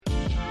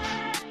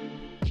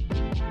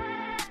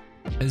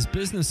As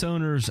business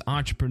owners,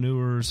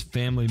 entrepreneurs,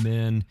 family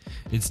men,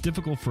 it's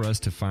difficult for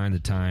us to find the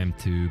time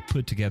to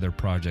put together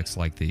projects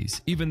like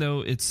these. Even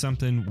though it's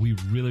something we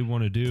really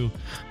want to do,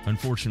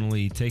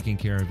 unfortunately, taking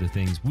care of the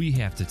things we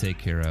have to take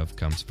care of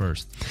comes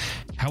first.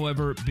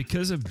 However,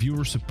 because of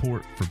viewer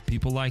support for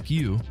people like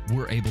you,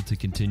 we're able to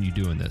continue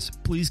doing this.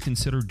 Please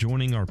consider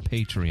joining our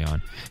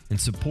Patreon and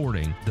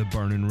supporting the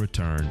Burn and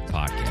Return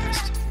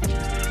podcast.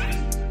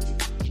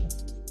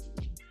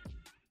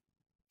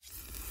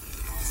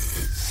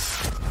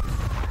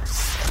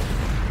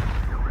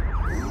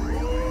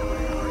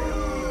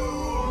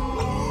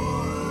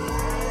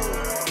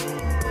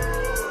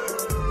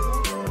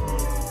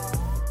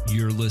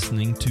 You're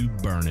listening to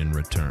Burn and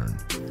Return,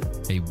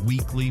 a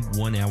weekly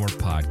 1-hour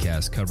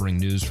podcast covering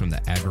news from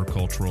the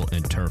agricultural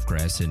and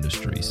turfgrass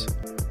industries.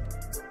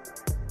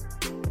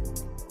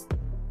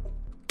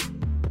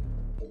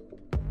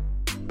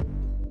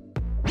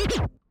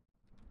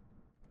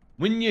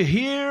 When you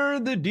hear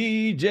the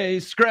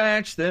DJ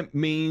scratch, that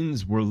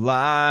means we're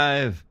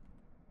live.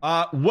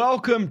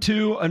 Welcome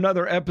to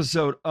another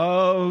episode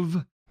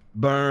of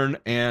Burn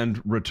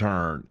and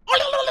Return.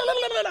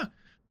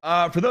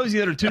 For those of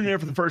you that are tuning in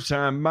for the first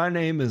time, my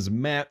name is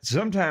Matt.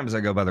 Sometimes I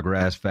go by the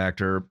Grass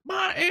Factor.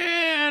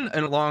 And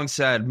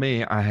alongside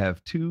me, I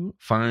have two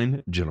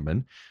fine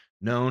gentlemen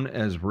known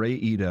as Ray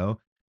Ito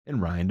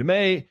and Ryan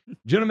DeMay.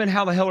 Gentlemen,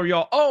 how the hell are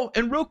y'all? Oh,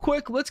 and real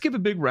quick, let's give a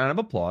big round of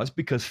applause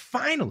because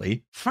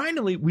finally,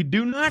 we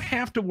do not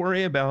have to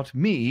worry about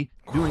me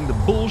doing the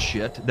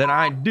bullshit that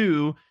I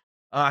do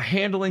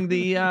handling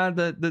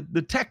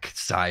the tech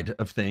side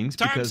of things.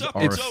 Time's up.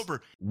 It's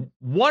over.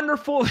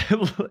 Wonderful...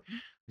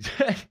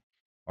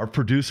 Our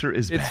producer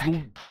is back.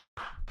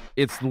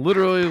 It's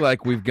literally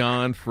like we've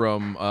gone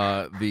from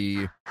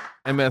the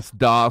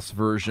MS-DOS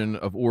version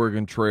of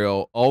Oregon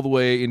Trail all the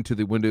way into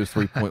the Windows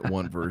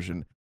 3.1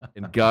 version.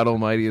 And God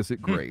almighty, is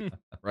it great,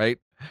 right?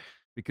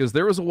 Because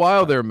there was a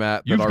while there,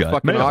 Matt, that our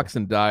fucking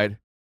oxen died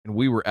and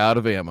we were out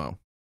of ammo.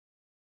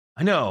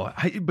 I know,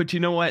 but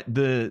you know what?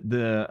 The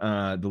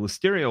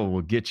Listeria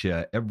will get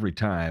you every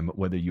time,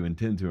 whether you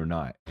intend to or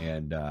not.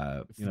 And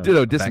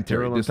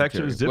dysentery.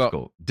 Infection is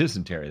difficult.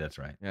 Dysentery. That's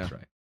right. Yeah. That's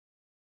right.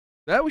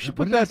 That we should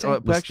put that.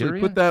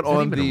 Actually, put that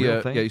on the.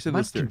 You said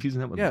Listeria.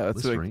 Confusing that with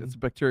it's a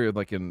bacteria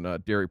like in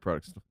dairy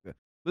products. Stuff like that.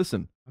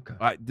 Listen,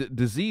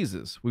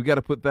 diseases. We've got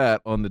to put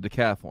that on the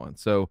decathlon.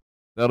 So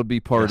that'll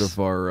be part of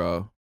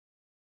our.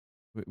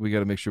 We got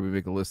to make sure we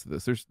make a list of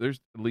this.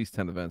 There's at least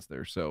 10 events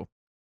there. So.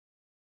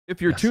 If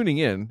you're tuning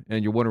in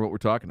and you're wondering what we're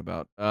talking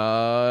about,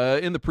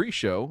 in the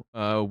pre-show,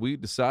 we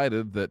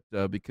decided that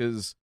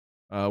because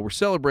we're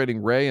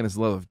celebrating Ray and his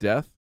love of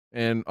death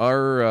and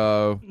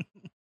our,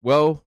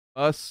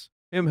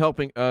 him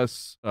helping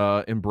us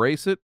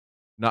embrace it,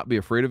 not be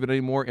afraid of it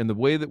anymore. And the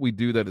way that we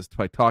do that is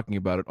by talking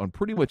about it on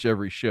pretty much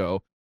every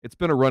show. It's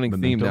been a running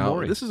theme now.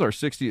 Mori. This is our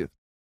 60th.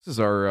 This is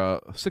our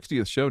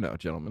 60th show now,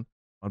 gentlemen,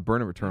 on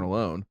Burn and Return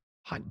alone.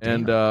 Hot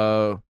damn.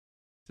 And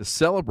to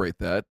celebrate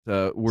that,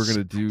 we're going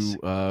to do.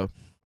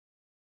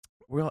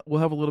 We'll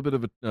have a little bit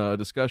of a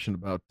discussion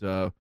about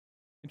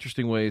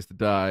interesting ways to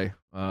die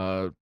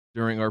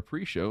during our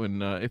pre-show,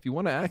 and if you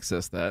want to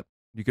access that,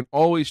 you can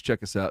always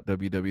check us out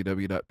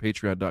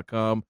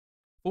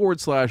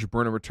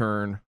www.patreon.com/burn and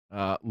return.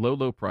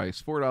 Low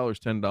price, $4,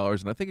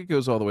 $10, and I think it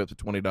goes all the way up to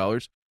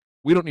 $20.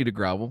 We don't need to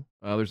grovel.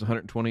 There's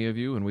 120 of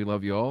you, and we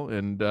love you all,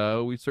 and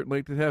we certainly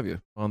like to have you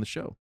on the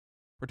show,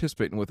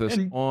 participating with us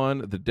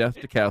on the Death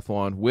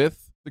Decathlon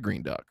with the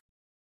Green Duck.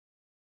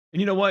 And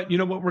you know what? You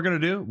know what we're gonna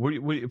do?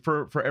 We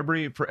for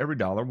every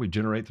dollar we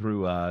generate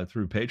through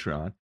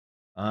Patreon,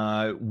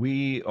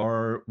 we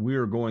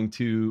are going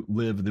to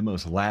live the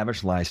most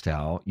lavish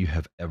lifestyle you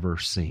have ever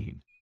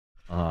seen.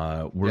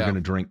 We're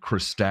gonna drink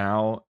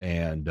Cristal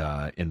and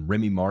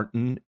Remy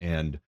Martin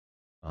and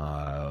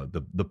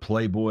the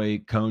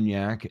Playboy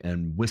cognac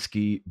and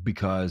whiskey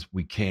because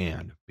we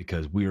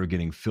are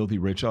getting filthy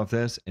rich off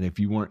this. And if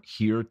you weren't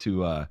here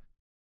to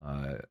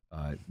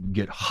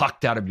get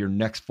hucked out of your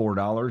next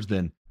 $4,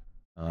 then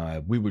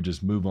we would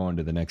just move on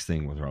to the next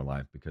thing with our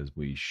life because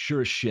we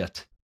sure as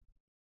shit.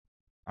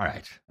 All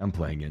right, I'm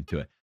playing into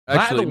it.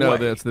 Actually, no,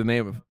 that's the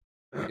name of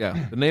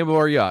the name of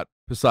our yacht,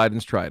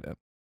 Poseidon's Trident.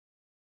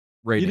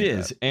 It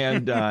is,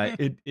 and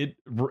it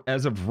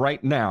as of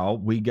right now,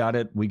 we got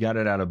it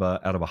out of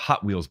a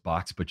Hot Wheels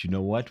box. But you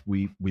know what?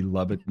 We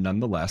love it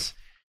nonetheless.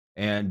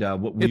 And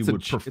what we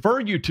would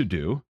prefer you to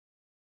do,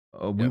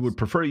 we would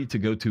prefer you to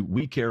go to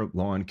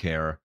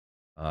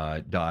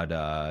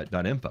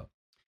wecarelawncare.info.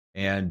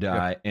 And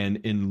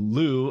in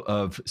lieu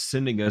of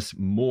sending us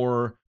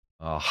more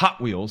Hot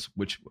Wheels,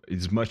 which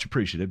is much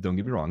appreciative, don't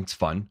get me wrong, it's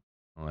fun.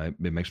 It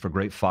makes for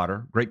great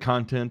fodder, great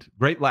content,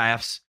 great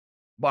laughs.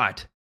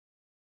 But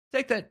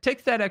take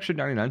that extra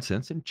 99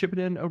 cents and chip it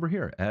in over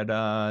here at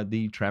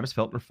the Travis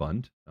Feltner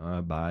Fund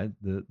by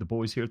the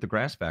boys here at the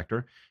Grass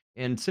Factor,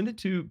 and send it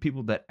to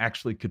people that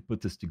actually could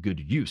put this to good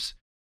use.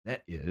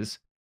 That is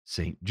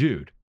St.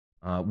 Jude.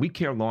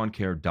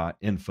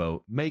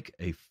 WeCareLawnCare.info. Make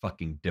a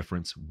fucking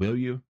difference, will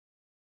you?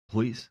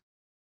 Please.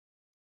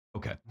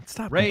 Okay.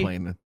 Stop Ray,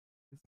 complaining.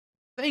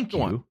 thank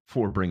you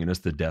for bringing us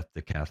the Death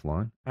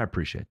Decathlon. I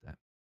appreciate that.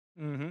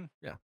 Mm-hmm.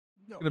 Yeah.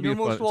 No,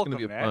 It's going to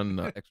be a fun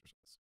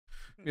exercise.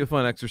 It'll be a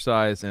fun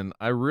exercise, and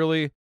I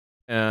really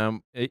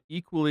am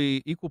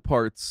equal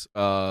parts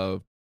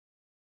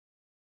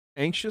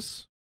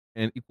anxious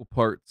and equal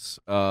parts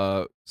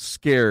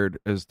scared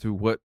as to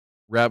what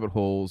rabbit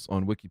holes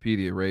on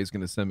Wikipedia Ray's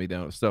going to send me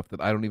down of stuff that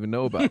I don't even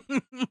know about.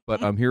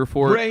 But I'm here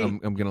for Ray, it. I'm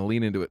going to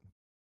lean into it.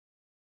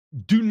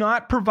 Do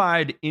not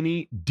provide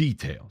any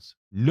details.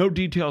 No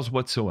details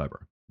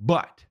whatsoever.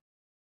 But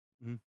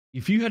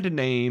if you had to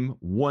name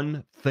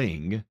one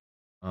thing,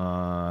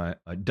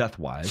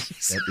 death-wise,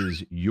 that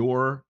is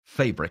your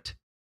favorite,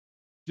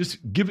 just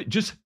give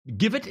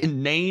it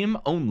in name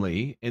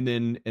only, and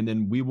then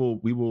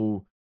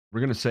we're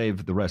going to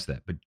save the rest of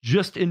that. But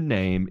just in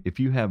name,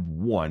 if you have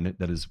one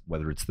that is,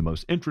 whether it's the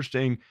most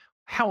interesting,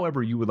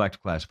 however you would like to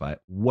classify it,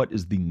 what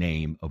is the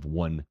name of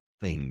one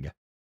thing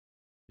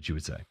that you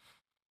would say?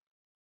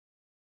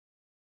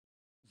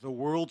 The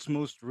world's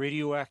most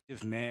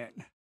radioactive man.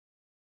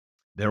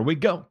 There we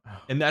go.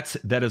 And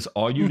that is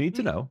all you need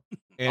to know.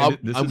 And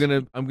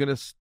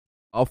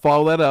I'll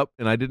follow that up.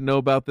 And I didn't know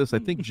about this. I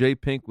think Jay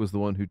Pink was the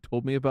one who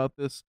told me about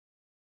this.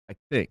 I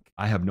think.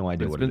 I have no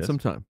idea what it is. It's been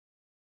some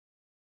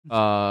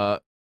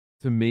time.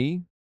 To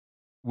me,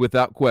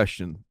 without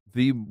question,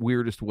 the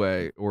weirdest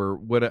way, or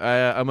what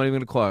I'm not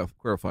even going to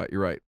clarify it.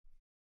 You're right.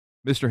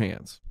 Mr.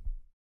 Hands.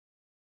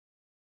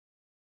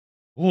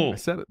 Oh, I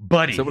said it.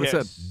 Buddy. I said what I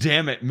said.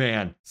 Damn it,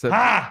 man. Said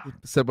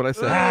what I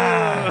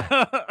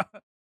said.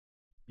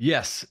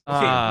 Yes.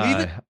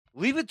 Okay,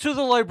 leave it to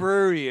the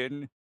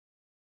librarian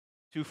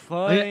to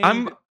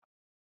find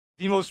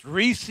the most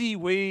racy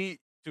way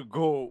to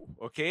go,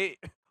 okay?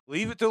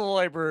 Leave it to the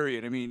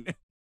librarian. I mean,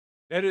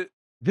 that is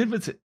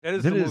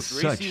the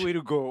most racy way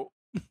to go.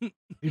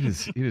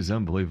 It is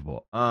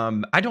unbelievable.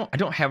 I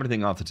don't have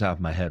anything off the top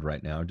of my head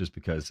right now, just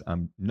because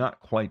I'm not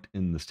quite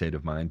in the state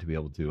of mind to be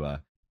able to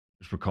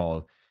just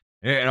recall.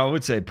 And I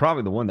would say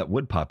probably the one that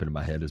would pop into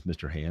my head is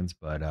Mr. Hands,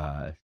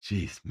 but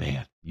geez,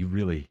 man, you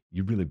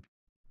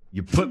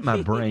put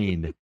my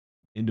brain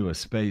into a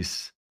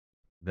space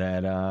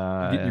that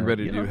get you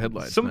ready to do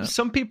headlines.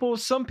 Some people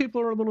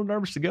are a little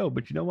nervous to go,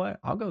 but you know what?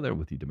 I'll go there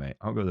with you, DeMay.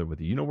 I'll go there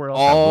with you. You know where else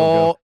I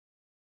will go?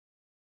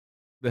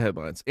 The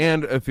headlines.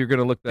 And if you're going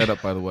to look that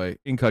up, by the way,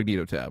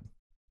 incognito tab.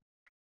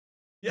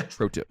 Yes.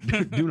 Pro tip.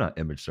 Do not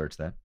image search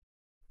that.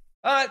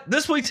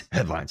 This week's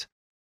headlines.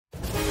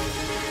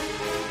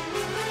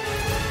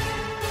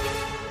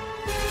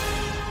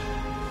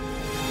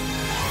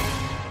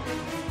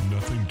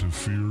 Nothing to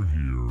fear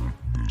here.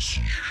 This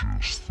is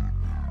just the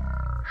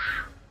news.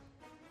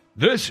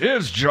 This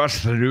is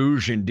just the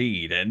news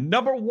indeed. And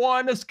number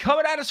one is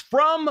coming at us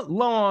from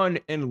Lawn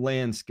and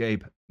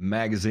Landscape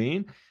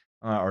Magazine.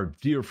 Our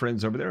dear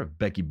friends over there,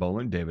 Becky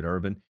Boland, David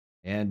Irvin,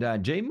 and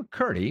Jay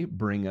McCurdy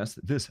bring us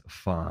this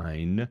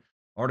fine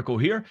article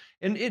here,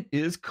 and it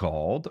is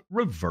called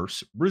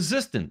Reverse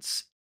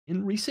Resistance.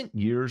 In recent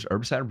years,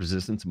 herbicide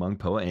resistance among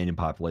POA annual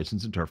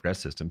populations and turfgrass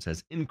systems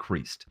has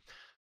increased.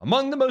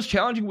 Among the most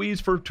challenging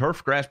weeds for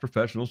turfgrass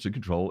professionals to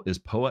control is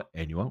POA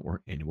annua,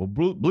 or annual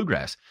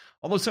bluegrass.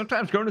 Although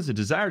sometimes grown as a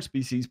desired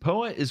species,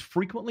 POA is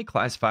frequently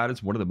classified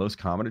as one of the most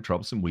common and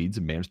troublesome weeds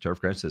in managed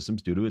turfgrass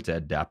systems due to its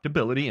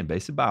adaptability,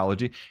 invasive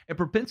biology, and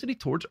propensity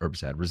towards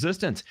herbicide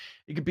resistance.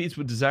 It competes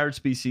with desired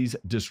species,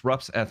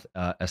 disrupts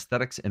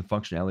aesthetics and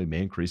functionality,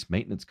 may increase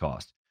maintenance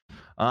costs.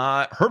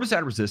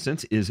 Herbicide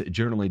resistance is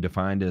generally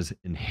defined as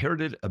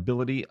inherited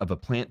ability of a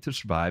plant to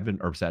survive an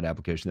herbicide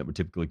application that would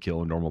typically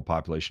kill a normal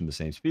population of the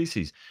same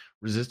species.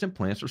 Resistant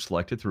plants are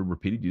selected through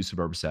repeated use of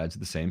herbicides at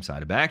the same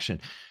site of action.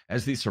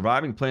 As the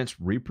surviving plants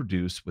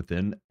reproduce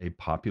within a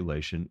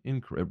population,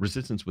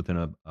 resistance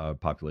within a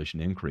population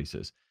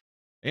increases.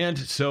 And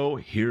so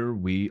here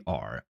we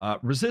are.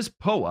 Resist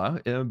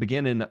POA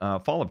began in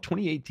fall of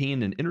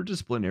 2018. An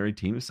interdisciplinary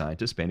team of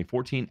scientists spanning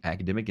 14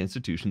 academic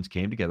institutions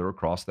came together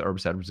across the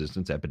herbicide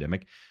resistance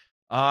epidemic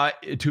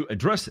to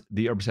address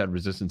the herbicide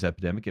resistance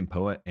epidemic in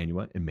POA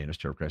annua and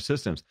managed turfgrass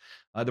systems.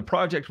 The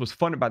project was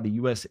funded by the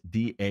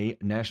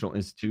USDA National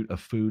Institute of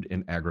Food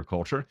and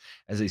Agriculture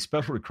as a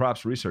specialty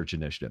crops research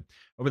initiative.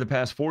 Over the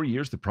past 4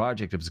 years, the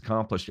project has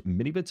accomplished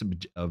many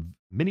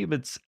of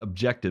its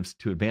objectives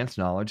to advance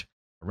knowledge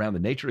around the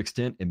nature,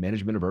 extent, and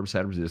management of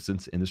herbicide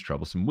resistance in this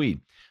troublesome weed.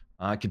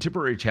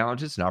 Contemporary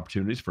challenges and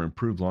opportunities for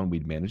improved lawn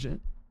weed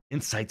management.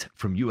 Insights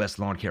from U.S.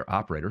 lawn care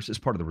operators as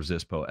part of the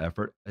Resist POA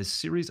effort. A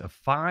series of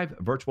 5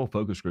 virtual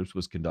focus groups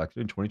was conducted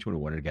in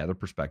 2021 to gather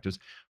perspectives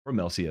from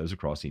LCOs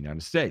across the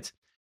United States.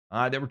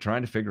 They were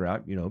trying to figure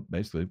out,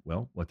 basically,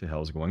 what the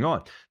hell is going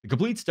on. The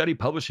complete study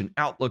published in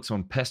Outlooks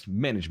on Pest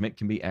Management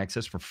can be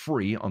accessed for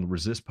free on the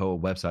Resist POA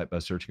website by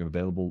searching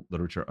available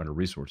literature under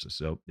resources.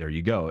 So there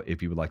you go.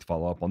 If you would like to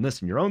follow up on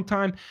this in your own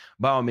time,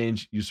 by all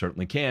means, you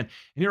certainly can. And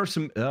here are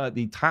some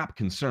the top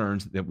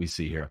concerns that we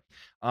see here.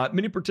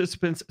 Many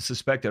participants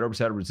suspect that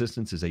herbicide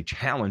resistance is a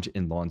challenge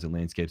in lawns and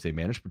landscapes they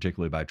manage,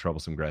 particularly by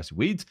troublesome grassy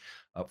weeds.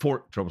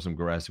 For troublesome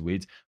grassy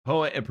weeds,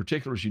 POA in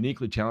particular is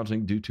uniquely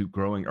challenging due to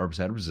growing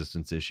herbicide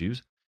resistance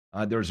issues.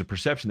 There is a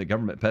perception that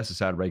government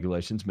pesticide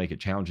regulations make it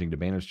challenging to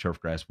manage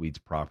turfgrass weeds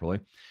properly.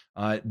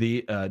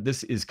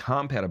 This is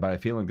compounded by a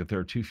feeling that there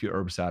are too few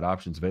herbicide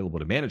options available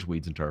to manage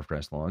weeds in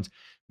turfgrass lawns.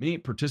 Many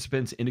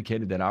participants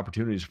indicated that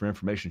opportunities for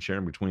information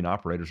sharing between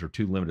operators are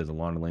too limited in the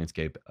lawn and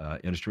landscape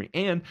industry,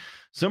 and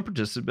some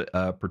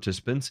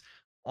participants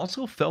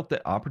also felt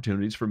that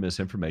opportunities for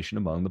misinformation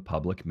among the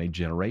public may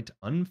generate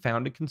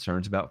unfounded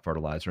concerns about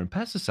fertilizer and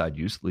pesticide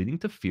use, leading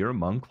to fear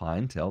among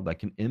clientele that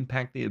can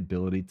impact the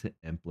ability to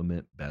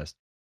implement best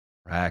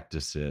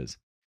practices.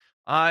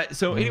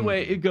 So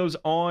anyway, it goes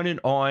on and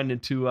on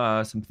into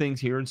some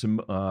things here and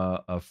some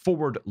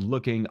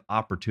forward-looking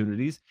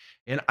opportunities.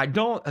 And I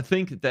don't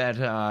think that,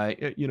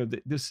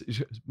 this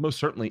most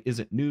certainly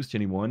isn't news to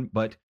anyone,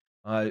 but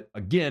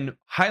again,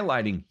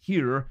 highlighting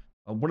here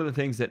one of the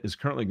things that is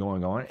currently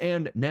going on,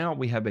 and now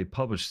we have a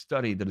published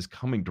study that is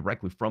coming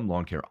directly from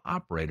lawn care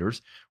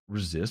operators.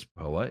 Resist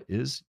POA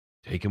is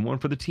taking one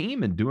for the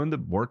team and doing the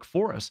work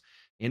for us.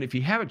 And if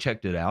you haven't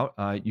checked it out,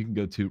 you can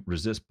go to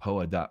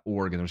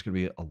resistpoa.org, and there's going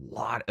to be a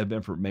lot of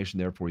information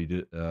there for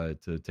you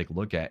to take a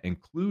look at,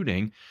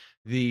 including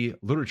the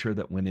literature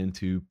that went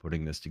into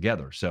putting this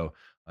together. So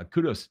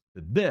kudos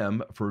to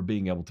them for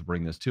being able to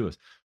bring this to us.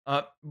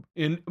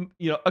 And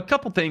a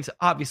couple things.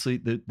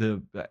 Obviously,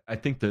 I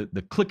think the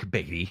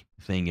clickbaity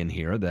thing in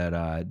here that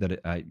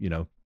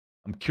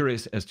I'm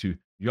curious as to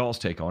y'all's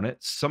take on it.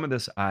 Some of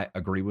this I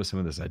agree with, some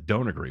of this I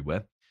don't agree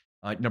with.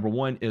 Number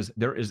one is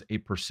there is a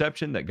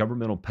perception that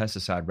governmental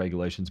pesticide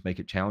regulations make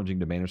it challenging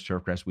to manage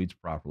turfgrass weeds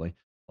properly.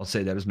 I'll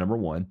say that as number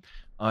one.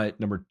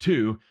 Number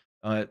two,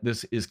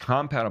 this is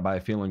compounded by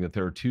a feeling that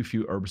there are too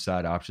few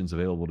herbicide options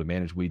available to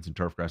manage weeds in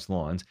turfgrass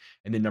lawns.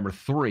 And then number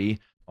three,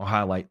 I'll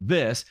highlight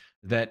this,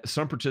 that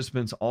some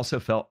participants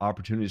also felt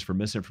opportunities for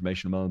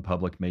misinformation among the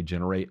public may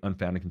generate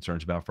unfounded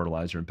concerns about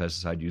fertilizer and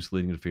pesticide use,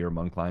 leading to fear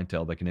among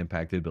clientele that can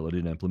impact the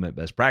ability to implement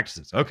best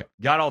practices. Okay,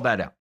 got all that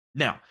out.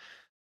 Now,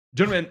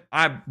 gentlemen,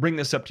 I bring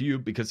this up to you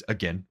because,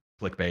 again,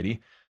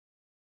 clickbaity.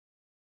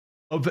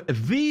 Of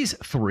these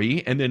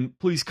three, and then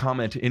please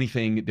comment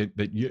anything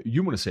that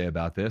you want to say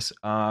about this,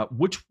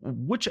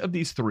 which of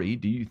these three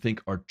do you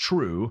think are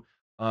true?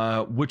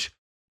 Which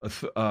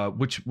of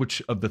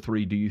the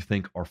three do you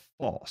think are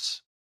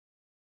false?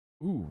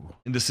 Ooh,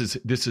 and this is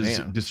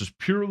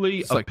purely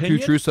it's opinion. Like two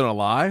truths and a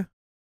lie.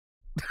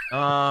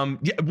 Yeah,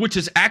 which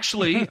is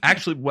actually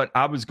what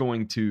I was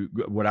going to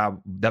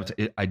that's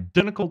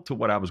identical to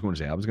what I was going to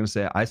say. I was going to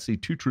say I see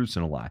two truths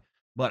and a lie,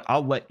 but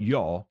I'll let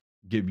y'all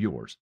give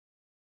yours.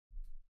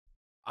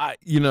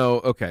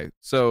 Okay.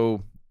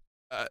 So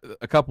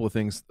a couple of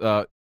things.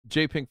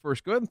 J Pink,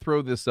 first, go ahead and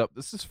throw this up.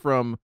 This is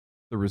from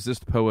the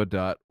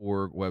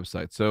resistpoa.org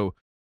website. So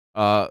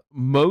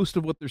most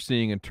of what they're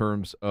seeing in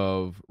terms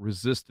of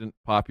resistant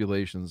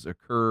populations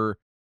occur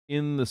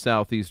in the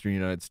southeastern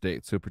United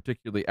States. So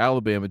particularly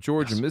Alabama,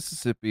 Georgia, yes,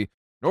 Mississippi,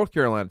 North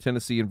Carolina,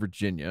 Tennessee, and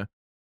Virginia,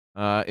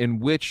 in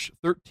which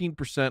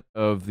 13%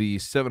 of the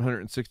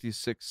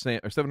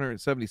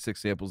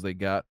 776 samples they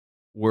got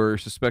were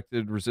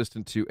suspected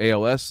resistant to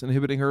ALS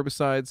inhibiting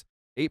herbicides,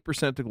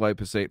 8% to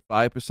glyphosate,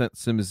 5%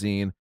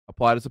 simazine,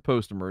 applied as a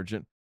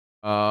post-emergent.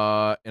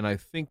 And I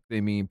think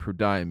they mean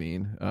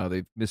prodiamine.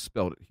 They've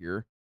misspelled it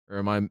here.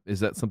 Or is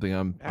that something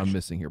I'm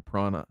missing here?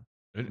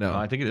 No,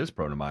 I think it is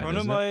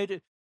pronomide.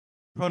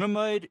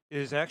 Pronomide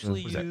is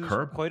actually used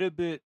quite a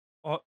bit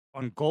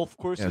on golf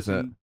courses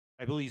and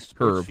I believe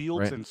sports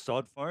fields, right? And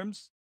sod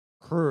farms.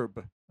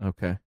 Curb.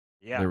 Okay.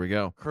 Yeah. There we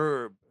go.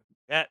 Curb.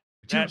 But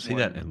you don't see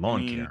that in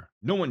lawn care.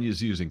 No one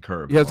is using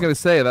curb. Yeah, I was going to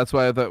say that's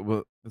why I thought.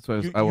 Well, that's why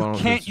you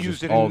can't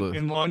use it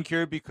in lawn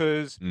care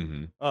because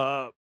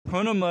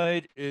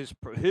pronomide is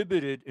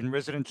prohibited in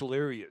residential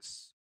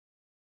areas.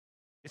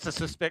 It's a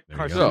suspect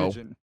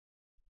carcinogen.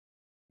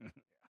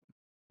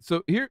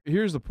 So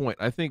here's the point.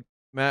 I think,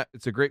 Matt,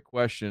 it's a great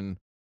question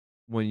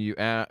when you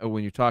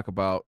talk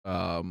about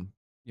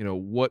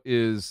what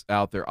is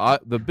out there.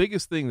 The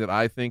biggest thing that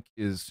I think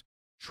is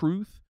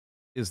truth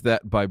is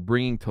that by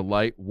bringing to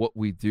light what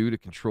we do to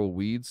control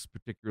weeds,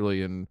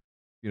 particularly in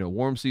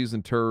warm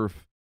season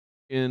turf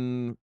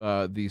in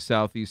the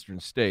southeastern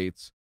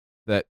states,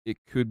 that it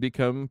could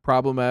become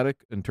problematic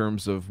in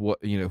terms of what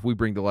if we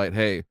bring to light,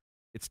 hey,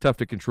 it's tough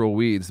to control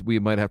weeds, we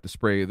might have to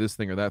spray this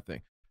thing or that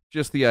thing.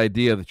 Just the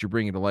idea that you're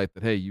bringing to light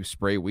that, hey, you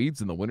spray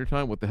weeds in the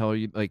wintertime, what the hell are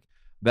you, like,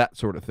 that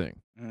sort of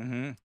thing.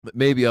 Mm-hmm. That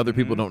maybe other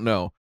people don't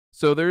know.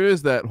 So there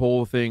is that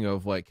whole thing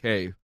of like,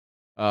 hey,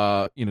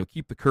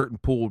 keep the curtain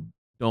pulled.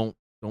 Don't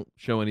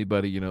show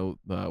anybody,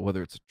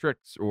 whether it's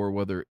tricks or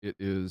whether it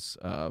is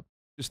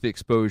just the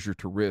exposure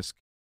to risk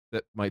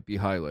that might be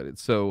highlighted.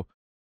 So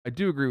I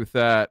do agree with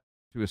that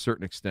to a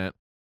certain extent.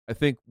 I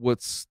think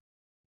what's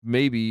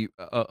maybe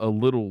a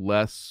little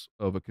less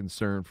of a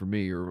concern for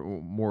me,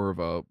 or more of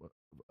a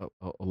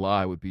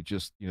lie, would be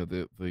just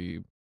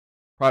the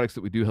products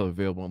that we do have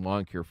available in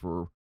lawn care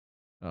for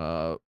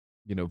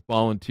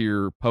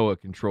volunteer POA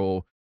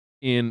control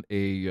in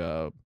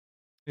a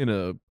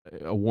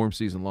warm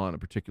season lawn in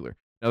particular.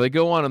 Now they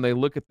go on and they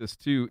look at this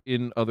too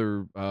in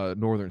other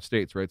northern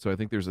states, right? So I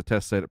think there's a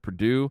test site at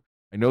Purdue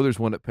I know there's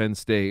one at Penn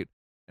State,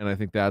 and I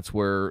think that's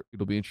where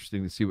it'll be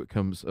interesting to see what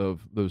comes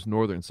of those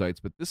northern sites.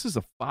 But this is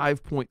a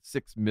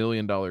 $5.6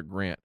 million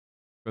grant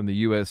from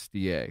the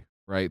USDA,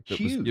 right? That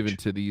was given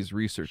to these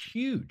researchers.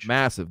 Huge.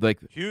 Massive. Like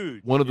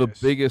huge. One of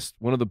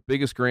the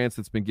biggest grants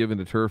that's been given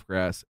to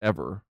turfgrass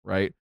ever,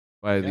 right?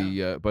 By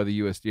the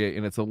USDA,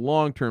 and it's a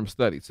long-term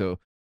study. So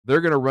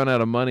they're going to run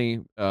out of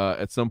money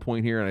at some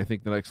point here, and I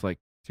think the next 2-3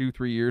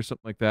 years,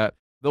 something like that.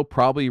 They'll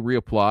probably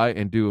reapply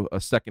and do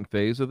a second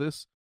phase of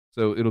this.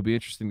 So it'll be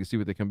interesting to see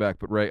what they come back.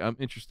 But Ray, I'm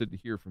interested to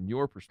hear from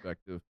your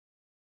perspective.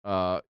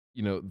 The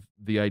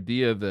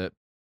idea that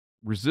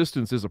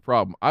resistance is a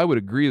problem. I would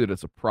agree that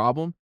it's a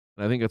problem,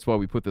 and I think that's why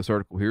we put this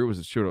article here. Was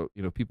to show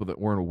people that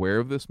weren't aware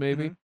of this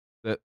maybe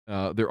that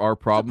there are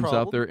problems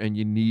out there, and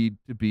you need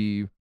to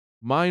be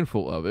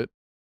mindful of it.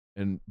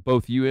 And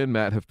both you and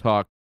Matt have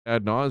talked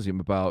ad nauseum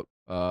about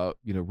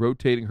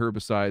rotating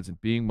herbicides and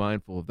being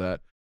mindful of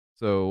that.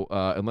 So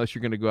unless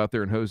you're going to go out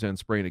there and hose and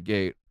spray a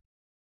gate,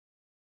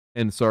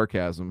 and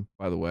sarcasm,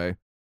 by the way,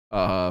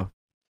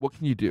 what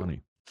can you do?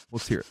 Funny.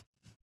 Let's hear it.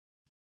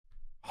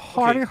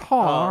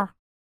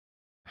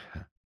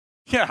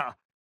 Yeah,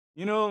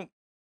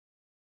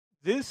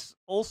 this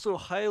also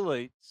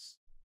highlights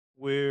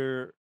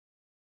where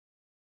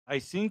I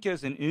think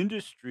as an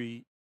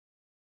industry,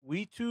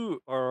 we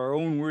too are our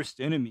own worst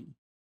enemy.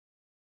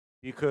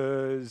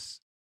 Because,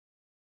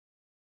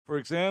 for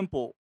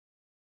example,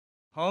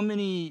 how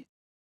many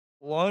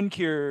lawn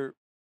care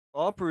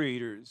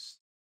operators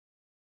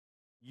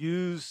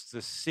use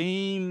the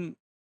same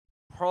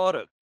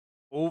product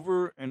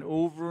over and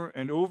over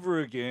and over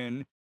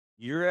again,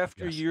 year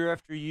after year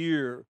after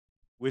year,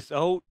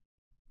 without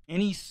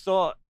any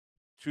thought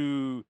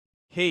to,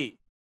 hey,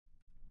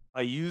 I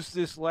used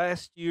this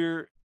last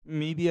year,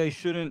 maybe I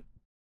shouldn't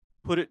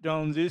put it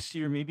down this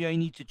year, maybe I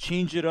need to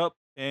change it up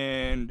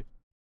and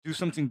do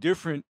something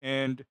different.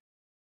 And,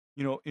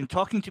 in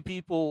talking to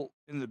people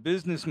in the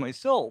business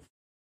myself,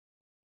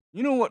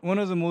 what one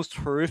of the most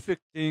horrific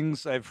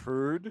things I've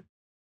heard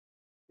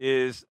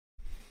is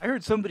I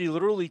heard somebody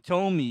literally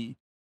tell me,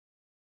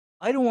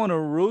 I don't want to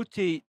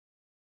rotate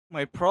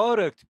my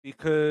product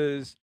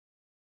because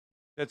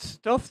that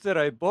stuff that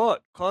I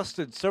bought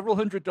costed several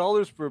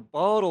 $100s per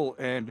bottle,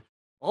 and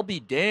I'll be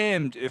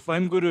damned if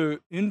I'm going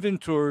to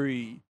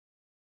inventory,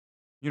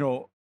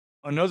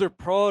 another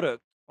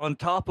product on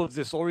top of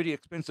this already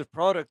expensive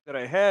product that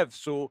I have.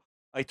 So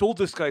I told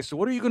this guy, so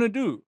what are you going to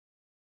do?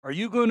 Are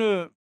you going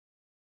to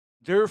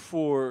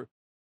therefore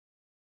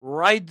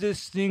ride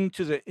this thing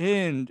to the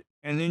end,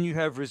 and then you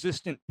have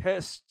resistant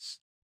pests,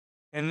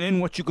 and then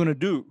what you going to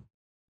do?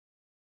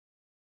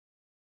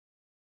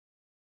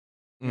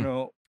 And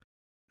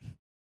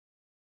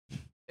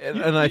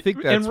I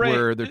think that's Ray,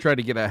 where they're trying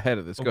to get ahead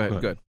of this. Go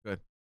ahead. Go ahead.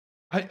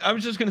 I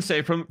was just going to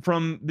say,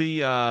 from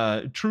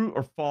the true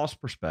or false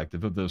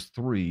perspective of those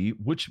three,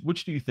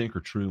 which do you think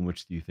are true and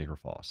which do you think are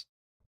false?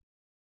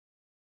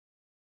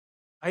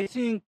 I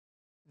think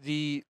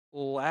the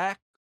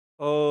lack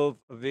of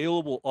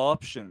available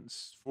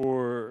options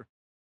for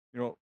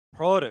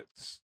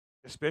products,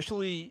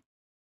 especially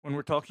when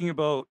we're talking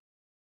about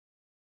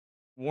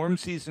warm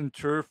season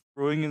turf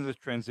growing in the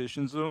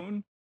transition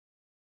zone,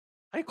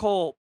 I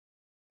call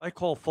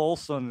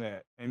false on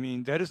that. I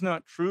mean, that is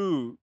not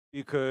true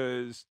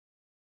because,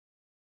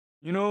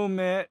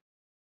 Matt,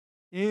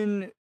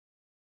 in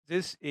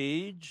this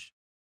age,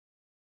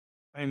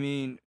 I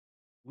mean,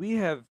 we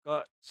have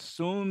got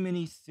so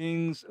many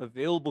things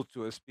available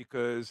to us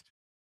because,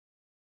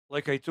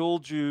 like I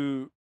told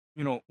you,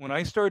 when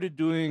I started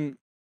doing,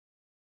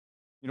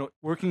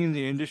 working in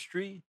the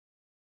industry,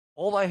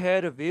 all I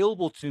had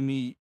available to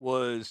me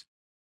was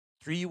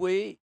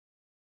 3-way,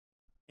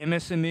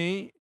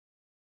 MSMA,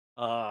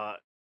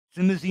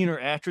 simazine or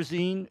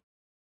atrazine,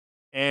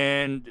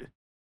 and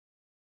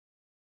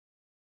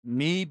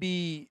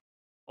maybe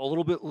a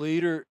little bit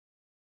later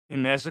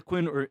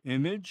imazaquin or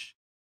Image.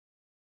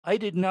 I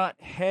did not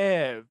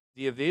have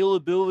the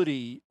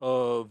availability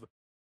of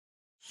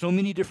so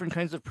many different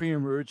kinds of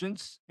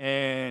pre-emergence,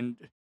 and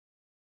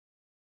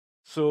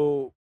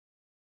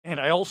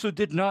I also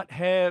did not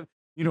have,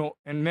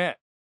 and Matt,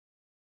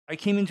 I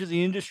came into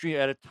the industry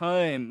at a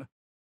time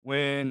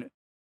when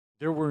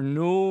there were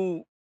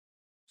no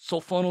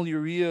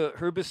sulfonylurea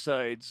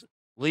herbicides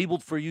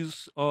labeled for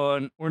use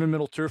on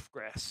ornamental turf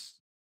grass.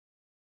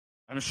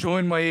 I'm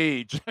showing my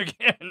age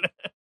again.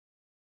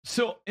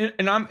 So,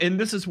 and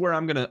this is where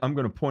I'm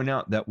gonna point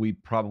out that we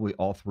probably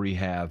all three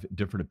have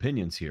different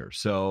opinions here.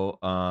 So,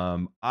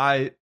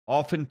 I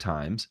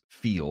oftentimes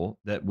feel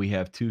that we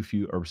have too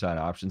few herbicide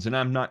options, and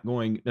I'm not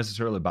going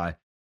necessarily by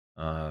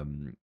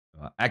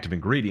active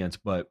ingredients,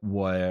 but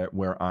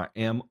where I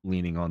am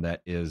leaning on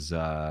that is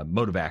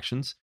mode of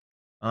actions,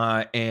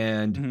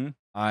 and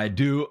I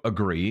do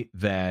agree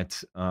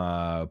that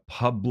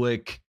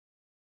public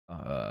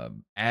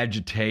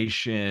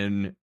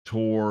agitation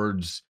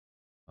towards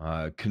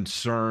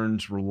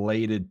concerns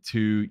related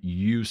to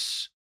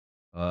use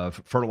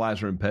of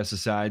fertilizer and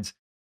pesticides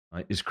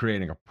is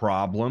creating a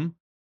problem.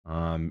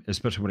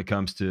 especially when it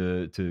comes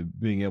to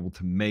being able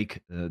to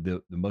make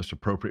the most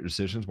appropriate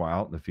decisions while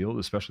out in the field,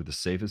 especially the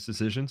safest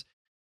decisions.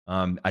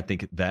 I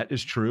think that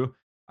is true.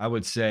 I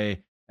would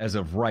say, as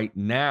of right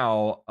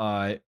now,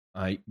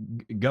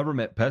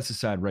 government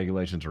pesticide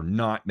regulations are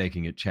not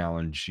making it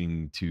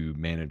challenging to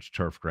manage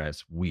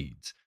turfgrass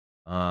weeds.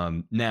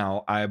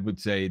 Now, I would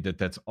say that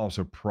that's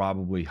also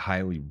probably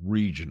highly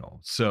regional.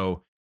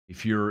 So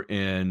if you're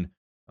in,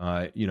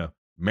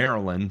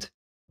 Maryland,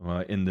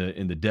 in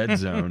the dead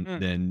zone,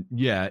 then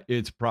yeah,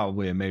 it's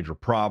probably a major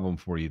problem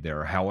for you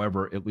there.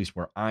 However, at least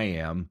where I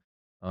am,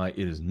 it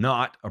is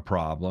not a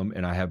problem,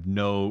 and I have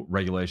no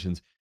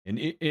regulations. And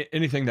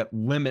anything that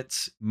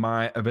limits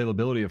my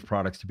availability of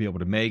products to be able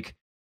to make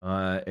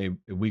a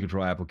weed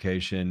control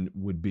application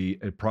would be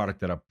a product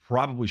that I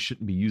probably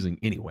shouldn't be using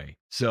anyway.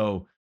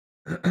 So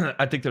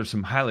I think there's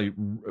some highly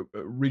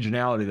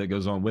regionality that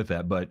goes on with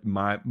that. But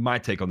my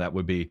take on that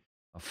would be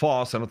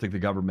false. I don't think the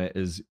government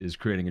is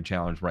creating a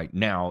challenge right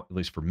now, at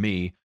least for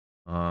me.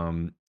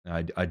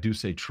 I do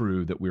say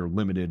true that we are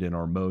limited in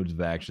our modes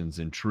of actions,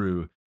 and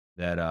true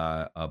that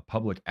a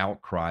public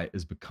outcry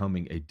is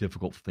becoming a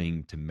difficult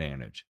thing to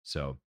manage.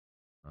 So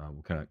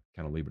we'll kind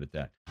of leave it at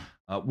that.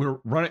 We're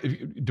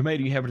running. Demay,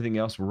 do you have anything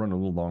else? We're running a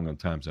little long on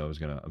time, so I was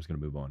gonna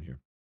move on here.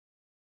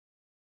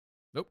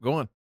 Nope, go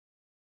on.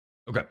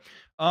 Okay.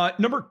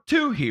 Number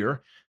 2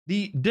 here.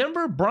 The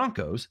Denver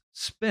Broncos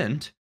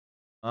spent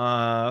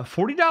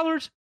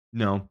 $40?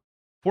 No.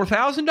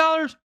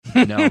 $4,000?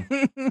 No.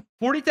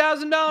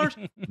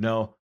 $40,000?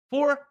 No.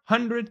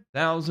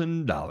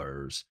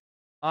 $400,000.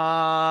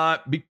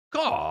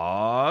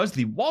 Because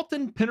the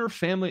Walton Penner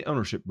Family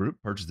Ownership Group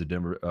purchased the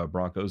Denver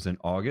Broncos in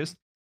August,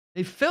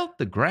 they felt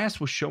the grass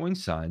was showing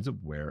signs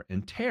of wear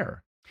and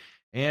tear.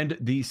 And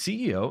the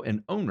CEO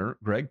and owner,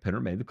 Greg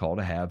Penner, made the call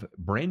to have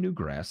brand new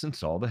grass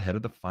installed ahead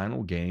of the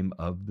final game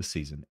of the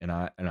season. And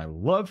I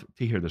love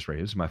to hear this,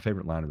 Ray. This is my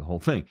favorite line of the whole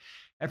thing.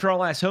 After our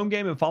last home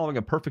game and following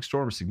a perfect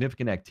storm of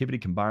significant activity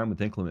combined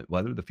with inclement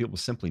weather, the field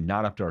was simply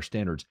not up to our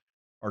standards.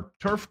 Our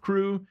turf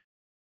crew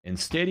and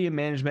stadium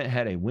management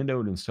had a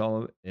window to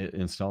install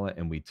it,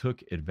 and we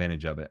took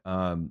advantage of it.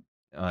 And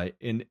I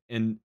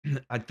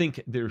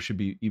think there should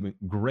be even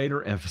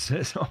greater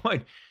emphasis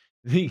on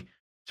the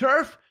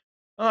turf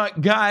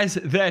guys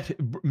that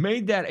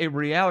made that a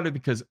reality,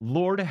 because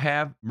Lord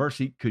have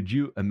mercy, could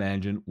you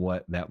imagine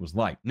what that was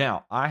like?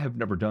 Now, I have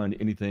never done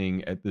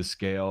anything at this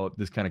scale,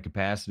 this kind of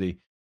capacity.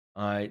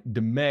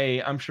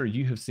 Demay, I'm sure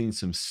you have seen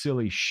some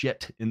silly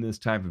shit in this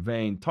type of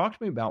vein. Talk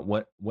to me about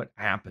what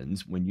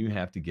happens when you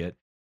have to get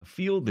a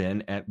field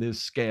in at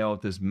this scale,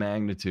 at this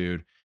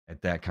magnitude,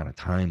 at that kind of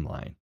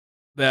timeline.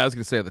 Yeah, I was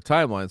going to say the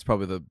timeline is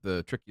probably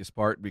the trickiest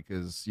part,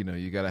 because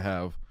you got to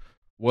have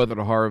weather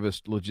to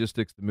harvest,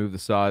 logistics to move the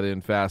sod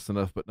in fast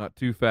enough but not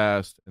too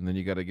fast, and then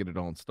you got to get it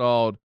all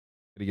installed,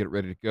 got to get it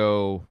ready to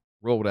go,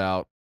 rolled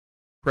out,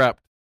 prepped,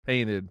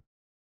 painted,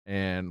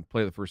 and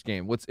play the first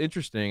game. What's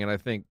interesting, and I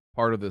think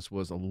part of this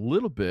was a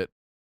little bit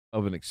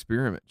of an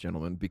experiment,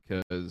 gentlemen,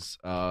 because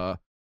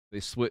they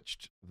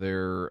switched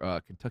their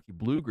Kentucky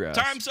Bluegrass.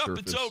 Time's up,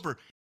 it's over.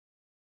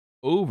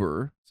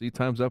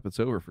 Time's up, it's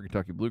over for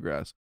Kentucky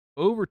Bluegrass.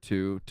 Over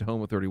to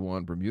Tahoma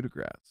 31 Bermuda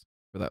grass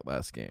for that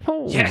last game.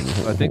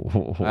 Yes. I think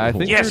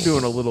Yes. they're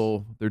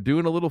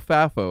doing a little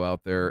FAFO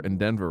out there in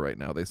Denver right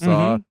now. They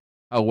saw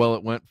how well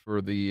it went for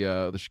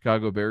the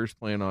Chicago Bears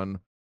playing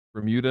on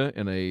Bermuda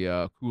in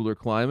a cooler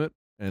climate,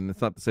 and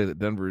it's not to say that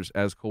Denver's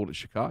as cold as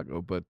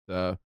Chicago, but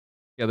yeah,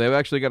 they've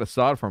actually got a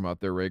sod farm out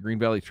there, Ray, Green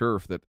Valley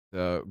Turf, that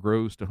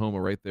grows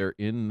Tahoma right there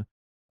in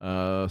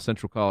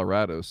central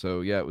Colorado.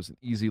 So yeah, it was an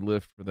easy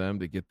lift for them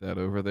to get that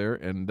over there.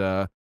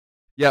 And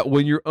yeah,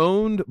 when you're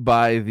owned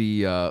by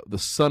the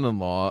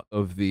son-in-law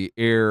of the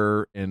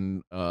heir,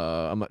 and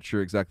I'm not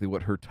sure exactly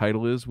what her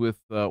title is with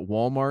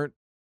Walmart,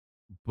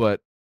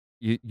 but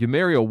you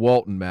marry a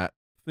Walton, Matt,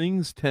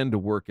 things tend to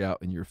work out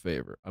in your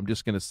favor. I'm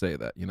just going to say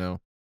that,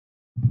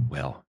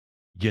 Well,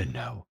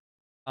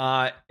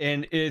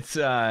 and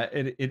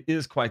it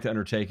is quite the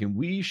undertaking.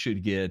 We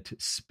should get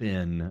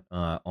Spin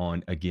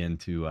on again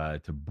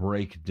to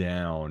break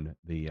down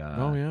the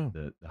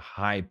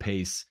high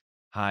pace,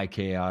 high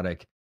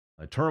chaotic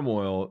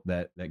turmoil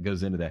that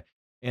goes into that.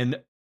 And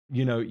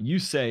you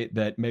say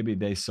that maybe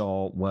they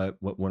saw what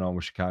went on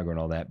with Chicago and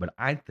all that, but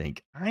I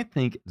think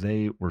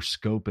they were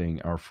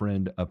scoping our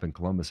friend up in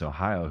Columbus,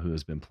 Ohio, who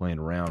has been playing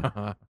around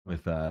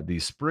with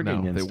these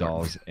sprigging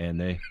installs, and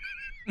they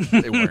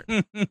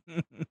weren't.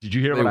 Did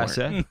you hear what I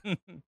said?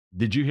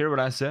 Did you hear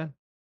what I said?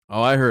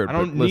 Oh, I heard. I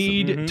don't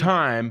need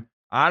time.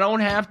 I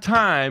don't have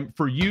time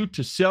for you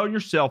to sell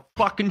yourself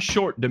fucking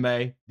short,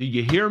 Demay. Do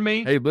you hear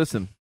me? Hey,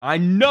 listen. I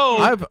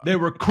know they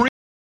were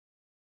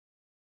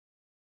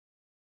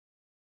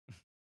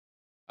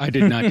I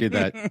did not do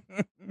that.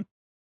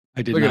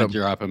 I did not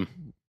drop him.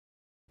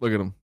 Look at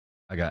him.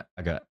 I got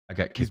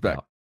He's back.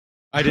 out.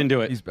 I didn't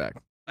do it. He's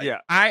back. Yeah.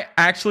 I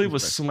actually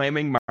was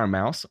slamming my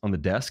mouse on the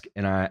desk,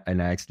 and I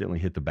accidentally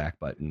hit the back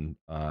button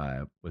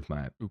with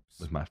my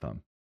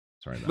thumb.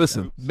 Sorry about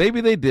Listen, that.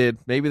 maybe they did,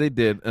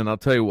 and I'll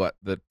tell you what,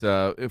 that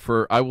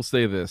I will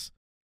say this.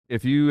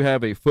 if you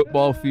have a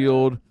football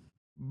field,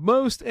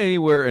 most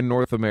anywhere in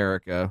North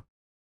America,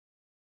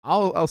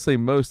 I'll say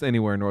most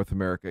anywhere in North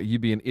America,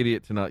 you'd be an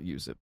idiot to not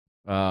use it.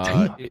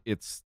 I'm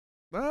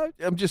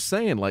just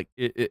saying, like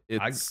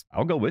it's.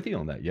 I'll go with you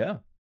on that. Yeah.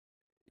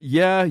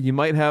 Yeah, you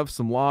might have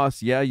some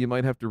loss. Yeah, you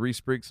might have to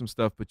resprig some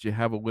stuff, but you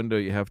have a window,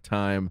 you have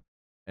time,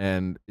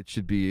 and it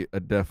should be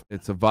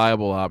it's a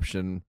viable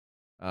option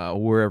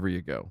wherever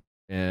you go.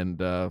 And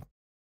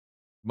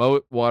mow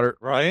it, water,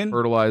 Ryan,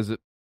 fertilize it.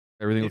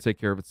 Everything will take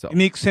care of itself. It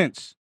makes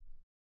sense.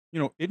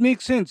 It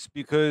makes sense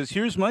because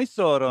here's my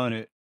thought on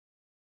it.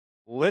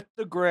 Let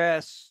the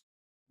grass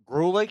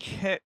grow like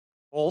heck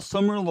all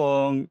summer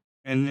long,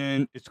 and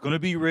then it's going to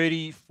be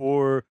ready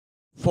for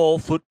fall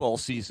football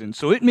season.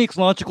 So it makes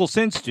logical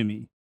sense to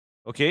me.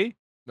 Okay?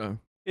 No.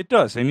 It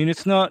does. I mean,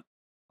 it's not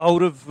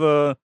out of,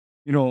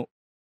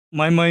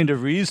 my mind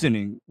of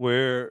reasoning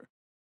where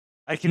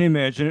I can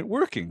imagine it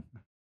working.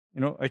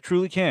 I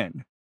truly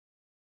can.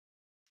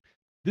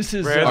 This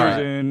is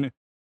rather than.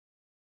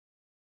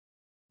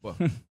 Well,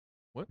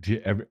 what?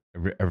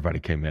 Everybody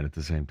came in at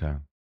the same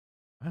time.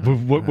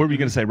 What were you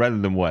going to say? Rather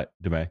than what,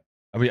 Demay?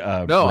 I mean,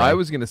 no, Ray. I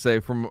was going to say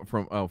from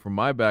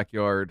my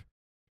backyard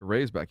to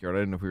Ray's backyard. I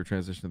didn't know if we were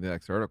transitioning to the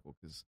next article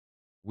because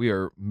we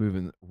are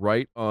moving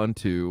right on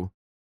to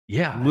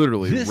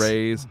literally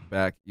Ray's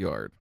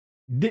backyard.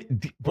 Ray.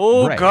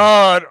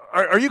 God,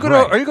 are you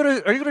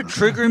gonna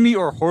trigger me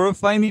or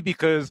horrify me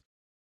because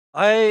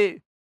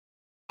I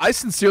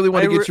sincerely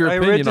want to get your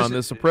opinion on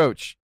this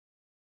approach.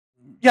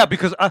 Yeah,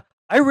 because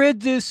I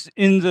read this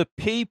in the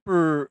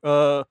paper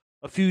a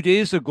few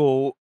days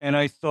ago, and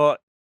I thought,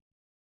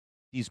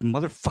 these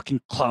motherfucking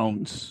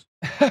clowns.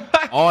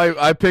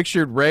 I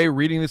pictured Ray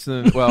reading this,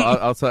 and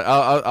I'll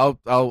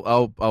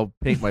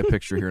paint my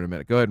picture here in a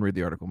minute. Go ahead and read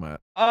the article,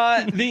 Matt.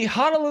 The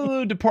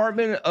Honolulu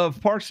Department of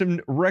Parks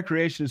and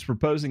Recreation is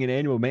proposing an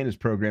annual maintenance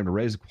program to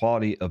raise the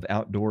quality of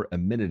outdoor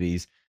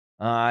amenities,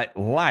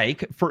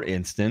 like, for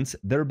instance,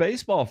 their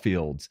baseball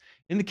fields.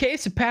 In the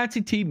case of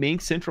Patsy T.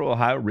 Mink Central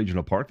Ohio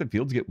Regional Park, the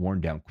fields get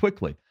worn down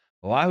quickly.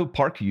 Oahu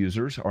Park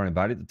users are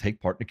invited to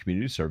take part in a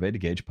community survey to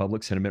gauge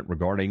public sentiment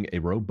regarding a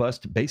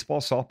robust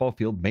baseball softball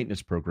field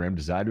maintenance program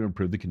designed to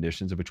improve the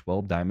conditions of a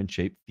 12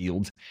 diamond-shaped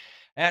fields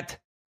at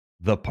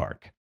the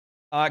park.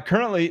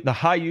 Currently, the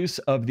high use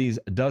of these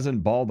dozen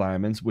ball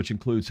diamonds, which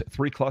includes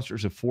 3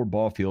 clusters of 4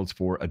 ball fields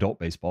for adult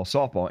baseball,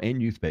 softball,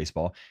 and youth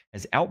baseball,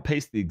 has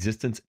outpaced the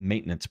existing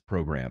maintenance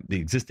program,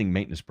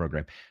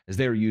 as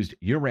they are used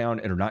year-round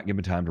and are not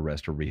given time to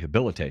rest or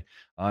rehabilitate.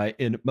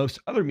 In most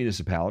other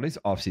municipalities,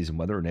 off-season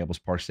weather enables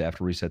park staff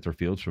to reset their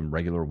fields from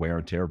regular wear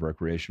and tear of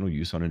recreational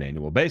use on an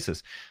annual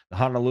basis. The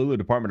Honolulu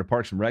Department of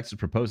Parks and Recs is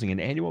proposing an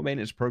annual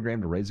maintenance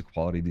program to raise the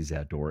quality of these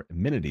outdoor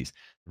amenities.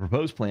 The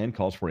proposed plan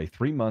calls for a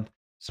 3-month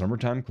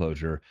summertime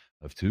closure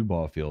of 2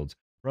 ball fields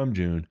from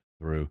June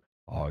through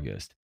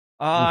August.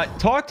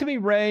 Talk to me,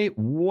 Ray.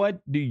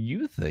 What do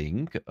you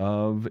think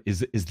of?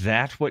 Is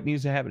that what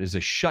needs to happen? Is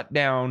a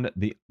shutdown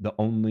the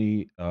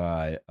only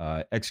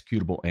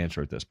executable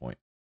answer at this point?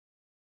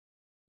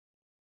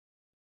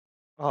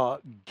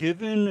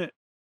 Given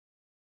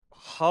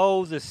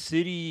how the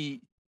city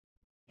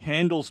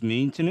handles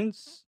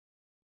maintenance,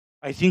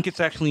 I think it's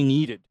actually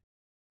needed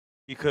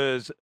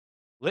because.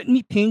 Let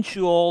me paint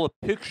you all a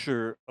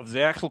picture of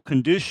the actual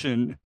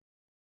condition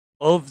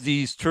of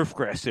these turf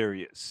grass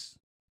areas.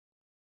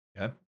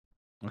 Yeah.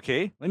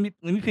 Okay. Let me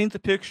paint the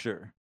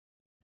picture.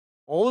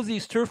 All of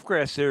these turf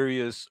grass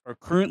areas are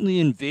currently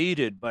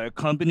invaded by a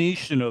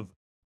combination of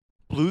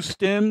blue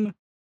stem,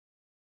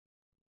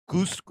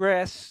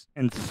 goosegrass,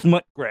 and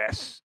smut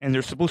grass, and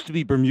they're supposed to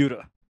be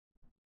Bermuda.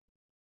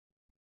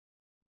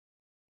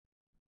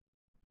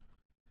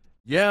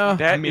 Yeah,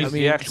 that is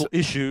the actual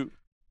issue.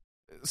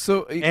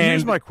 So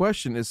here's my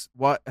question: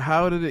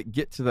 how did it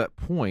get to that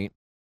point?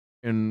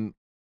 And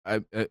I'll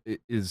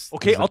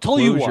tell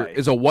you why.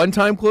 Is a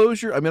one-time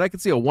closure? I mean, I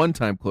could see a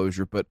one-time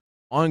closure, but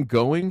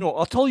ongoing. No,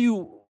 I'll tell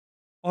you.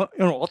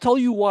 I'll tell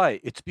you why.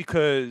 It's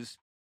because,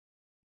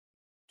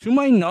 to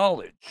my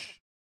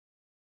knowledge,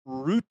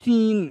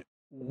 routine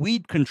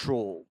weed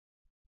control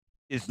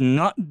is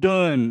not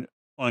done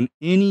on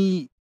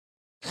any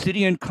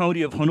city and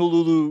county of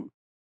Honolulu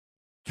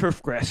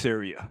turf grass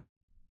area.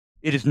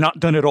 It is not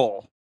done at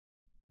all.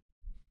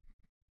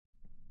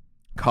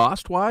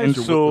 Cost-wise,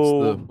 and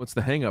so what's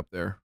the hang up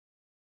there?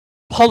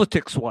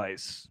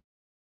 Politics-wise,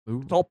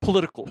 it's all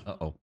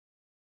political.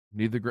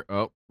 Need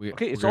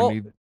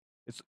the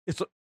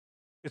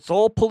it's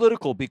all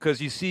political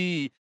because you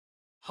see,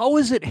 how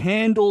is it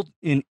handled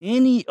in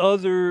any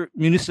other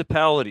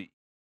municipality?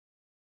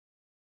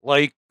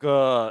 Like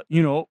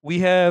we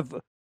have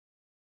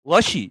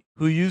Lushy,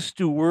 who used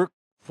to work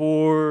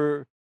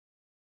for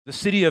the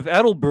city of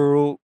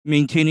Attleboro,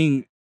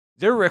 maintaining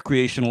their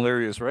recreational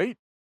areas, right?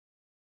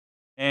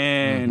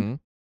 And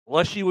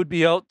Lushy would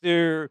be out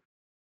there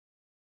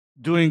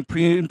doing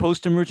pre- and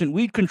post-emergent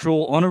weed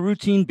control on a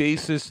routine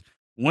basis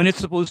when it's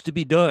supposed to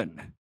be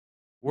done.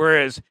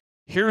 Whereas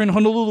here in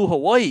Honolulu,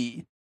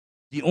 Hawaii,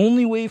 the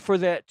only way for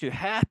that to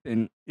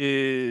happen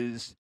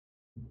is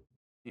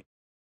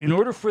in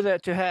order for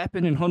that to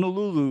happen in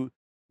Honolulu,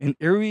 an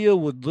area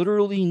would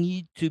literally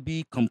need to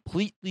be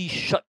completely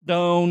shut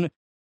down,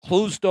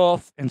 closed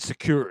off, and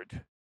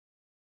secured.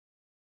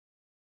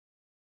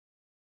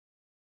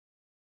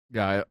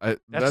 Yeah,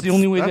 that's the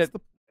only way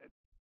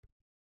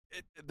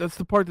that's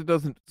the part that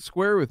doesn't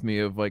square with me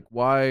of like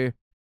why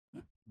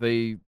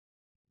they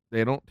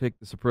don't take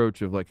this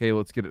approach of like, hey,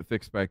 let's get it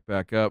fixed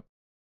back up,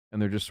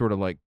 and they're just sort of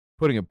like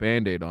putting a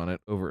Band-Aid on it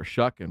over a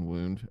shotgun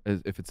wound,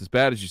 as if it's as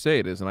bad as you say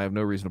it is, and I have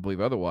no reason to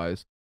believe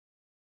otherwise.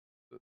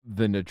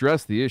 Then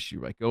address the issue,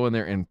 right? Go in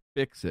there and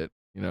fix it.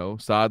 You know,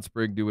 sod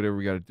sprig, do whatever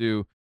we got to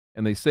do.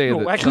 And they say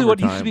that actually, what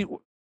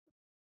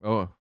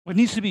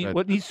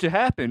needs to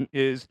happen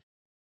is,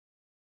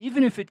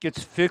 even if it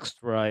gets fixed,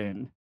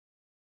 Ryan,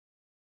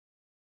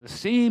 the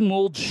same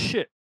old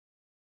shit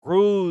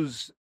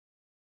grows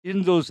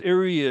in those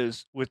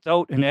areas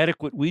without an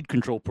adequate weed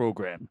control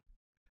program.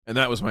 And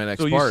that was my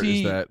next part,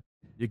 is that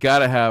you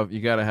gotta have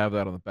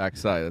that on the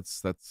backside.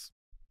 That's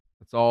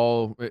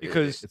all,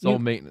 because it's all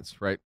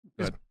maintenance, right?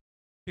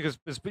 Because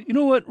but you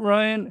know what,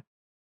 Ryan?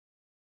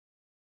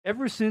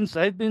 Ever since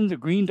I've been the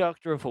Green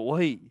Doctor of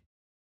Hawaii,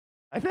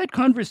 I've had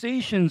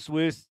conversations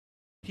with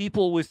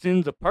people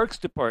within the Parks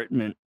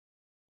Department,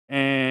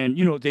 and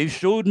they've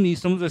showed me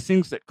some of the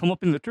things that come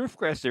up in the turf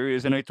grass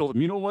areas, and I told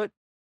them, you know what?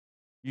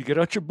 You get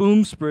out your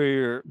boom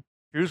sprayer,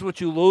 here's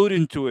what you load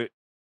into it,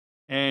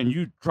 and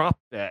you drop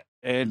that.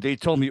 And they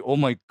tell me, oh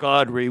my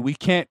God, Ray, we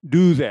can't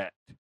do that.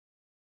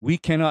 We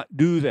cannot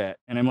do that.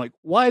 And I'm like,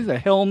 why the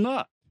hell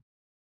not?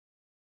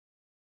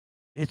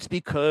 It's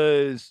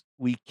because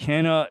we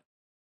cannot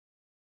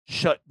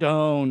shut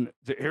down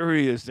the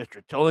areas that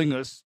you're telling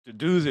us to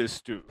do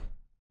this to.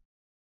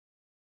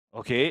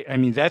 Okay? I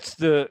mean, that's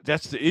the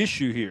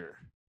issue here.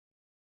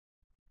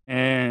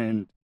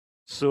 And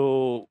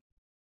so,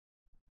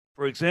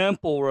 for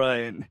example,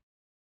 Ryan,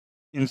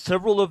 in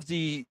several of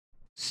the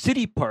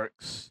city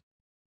parks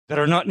that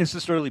are not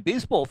necessarily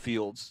baseball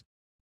fields,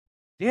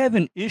 they have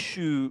an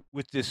issue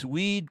with this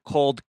weed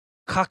called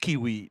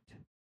kakiweed.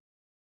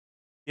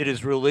 It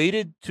is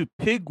related to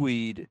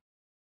pigweed,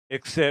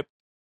 except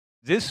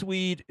this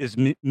weed is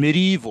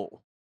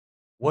medieval.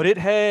 What it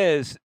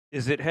has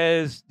is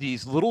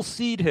these little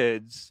seed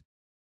heads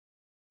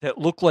that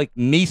look like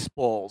mace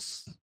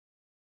balls.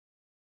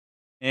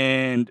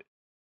 And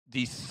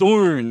the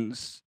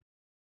thorns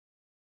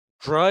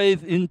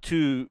drive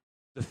into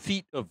the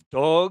feet of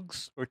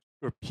dogs or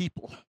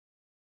people.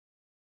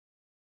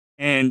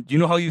 And do you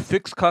know how you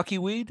fix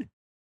kakiweed?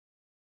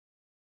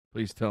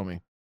 Please tell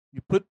me.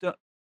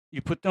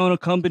 You put down a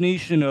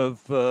combination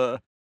of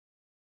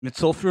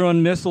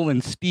metsulfuron methyl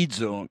and speed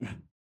zone.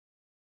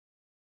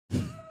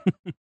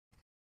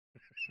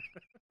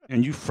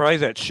 And you fry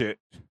that shit.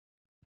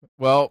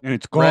 Well, and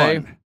it's gone. Ray,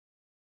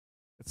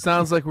 it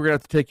sounds like we're gonna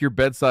have to take your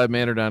bedside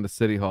manner down to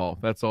City Hall.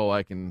 That's all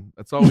we can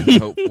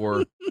hope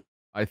for.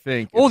 I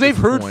think. Oh, they've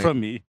heard from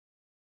me.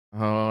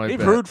 Oh, they've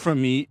heard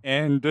from me,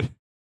 and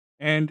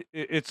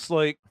it's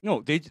like,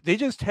 no, they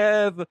just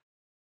have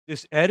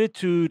this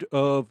attitude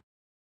of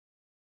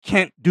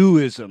can't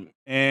doism,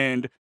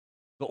 and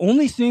the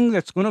only thing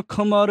that's going to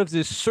come out of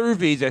this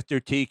survey that they're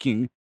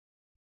taking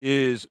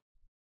is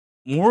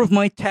more of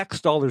my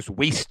tax dollars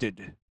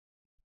wasted,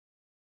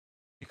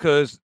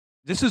 because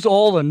this is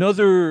all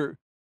another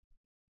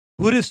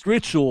Buddhist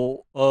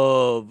ritual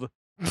of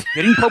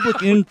getting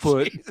public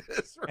input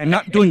and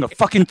not doing a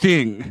fucking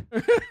thing.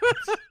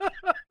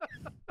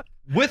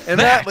 And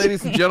that,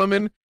 ladies and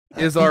gentlemen,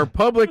 is our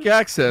public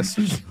access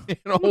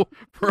channel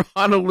for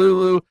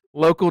Honolulu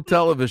local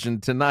television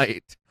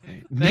tonight.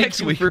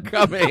 Next week for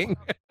coming.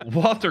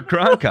 Walter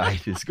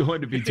Cronkite is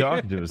going to be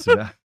talking to us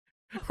about.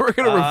 We're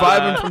going to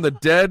revive him from the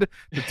dead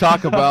to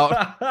talk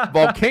about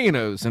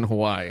volcanoes in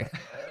Hawaii.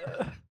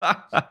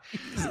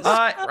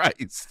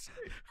 Christ.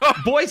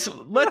 Boys,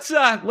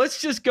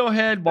 let's just go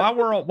ahead while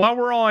we're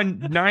on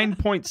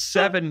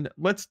 9.7.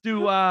 Let's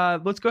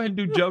go ahead and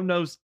do Joe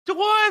Knows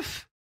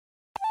Dwarf.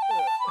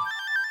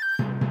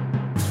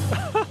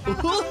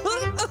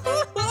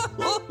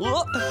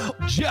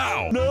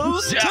 Joe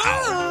Knows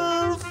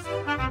Turf.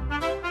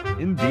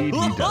 Indeed,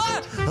 he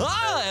does.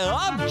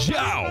 Hi, I'm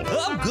Joe.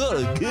 I'm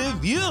gonna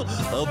give you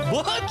a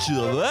bunch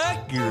of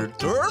accurate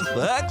turf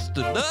facts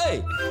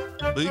today.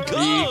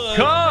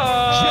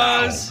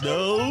 Because Joe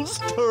knows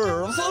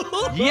turf.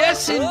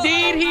 Yes,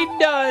 indeed, he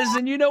does.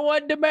 And you know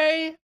what,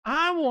 DeMay?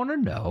 I want to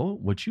know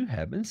what you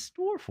have in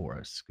store for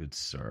us, good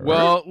sir.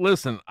 Well,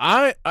 listen,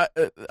 I'm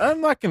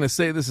not going to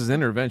say this is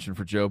intervention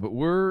for Joe, but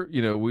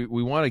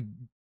we want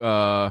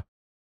to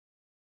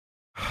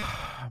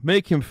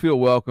make him feel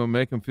welcome,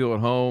 make him feel at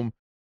home.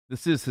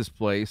 This is his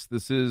place.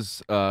 This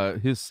is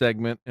his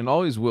segment, and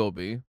always will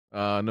be,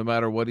 no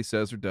matter what he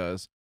says or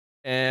does.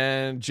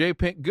 And Jay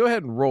Pink, go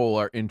ahead and roll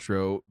our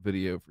intro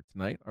video for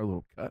tonight, our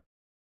little cut.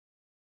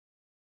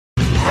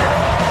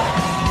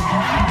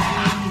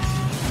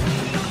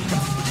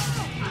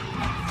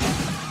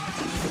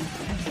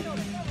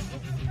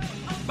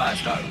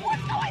 Master!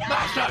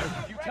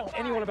 If you tell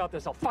anyone about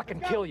this, I'll fucking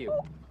kill you.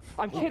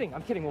 I'm kidding.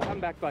 We'll come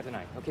back by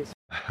tonight. Okay.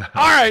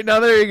 All right, now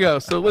there you go.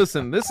 So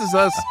listen, this is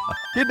us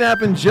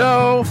kidnapping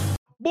Joe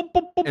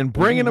and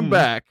bringing him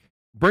back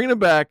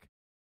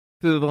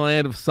to the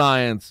land of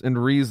science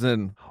and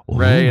reason.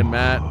 Ray and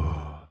Matt.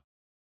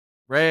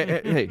 Ray,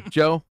 hey,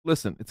 Joe,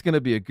 listen, it's going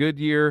to be a good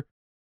year.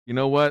 You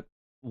know what?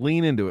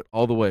 Lean into it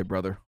all the way,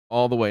 brother,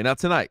 all the way. Now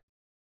tonight,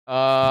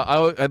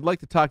 I'd like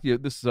to talk to you.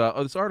 This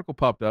article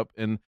popped up,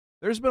 and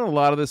there's been a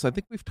lot of this. I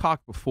think we've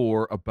talked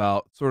before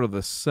about sort of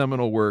the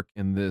seminal work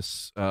in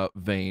this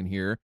vein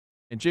here.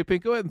 And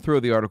JP, go ahead and throw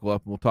the article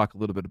up, and we'll talk a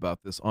little bit about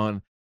this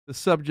on the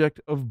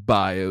subject of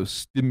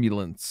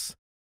biostimulants.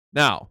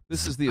 Now,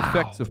 this is the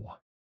effects of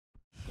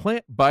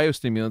plant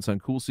biostimulants on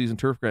cool season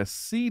turfgrass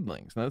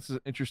seedlings. Now, this is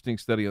an interesting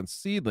study on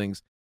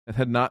seedlings that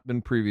had not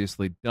been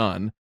previously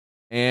done.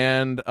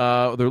 And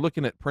they're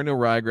looking at perennial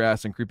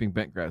ryegrass and creeping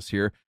bentgrass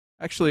here.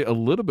 Actually, a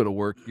little bit of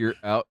work here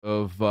out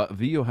of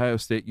The Ohio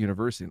State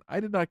University. And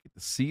I did not get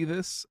to see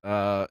this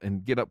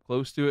and get up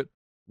close to it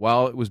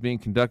while it was being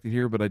conducted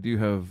here, but I do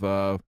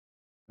have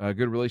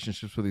good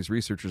relationships with these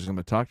researchers. I'm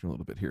going to talk to them a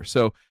little bit here.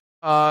 So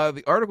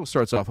the article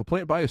starts off, a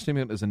plant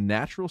biostimulant is a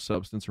natural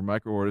substance or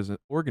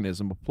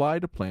microorganism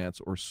applied to plants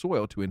or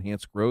soil to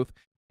enhance growth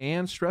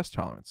and stress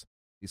tolerance.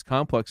 These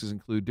complexes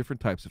include different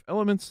types of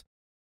elements,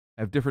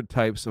 have different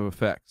types of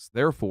effects.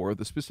 Therefore,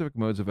 the specific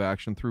modes of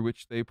action through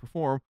which they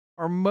perform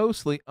are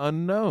mostly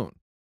unknown.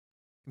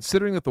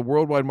 Considering that the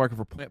worldwide market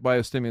for plant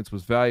biostimulants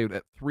was valued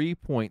at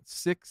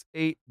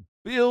 $3.68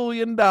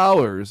 billion in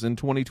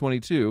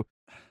 2022,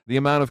 the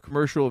amount of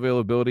commercial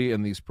availability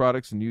in these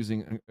products and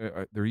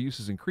their use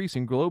is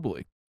increasing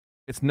globally.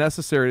 It's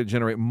necessary to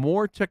generate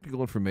more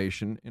technical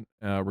information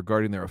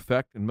regarding their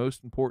effect and the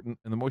most important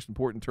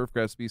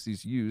turfgrass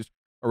species used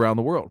around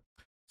the world.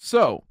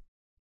 So,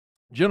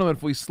 gentlemen,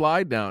 if we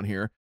slide down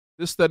here,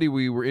 this study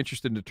we were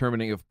interested in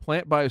determining if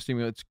plant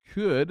biostimulants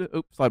could,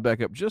 slide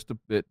back up just a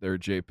bit there,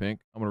 J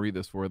Pink. I'm going to read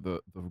this for the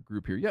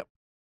group here. Yep.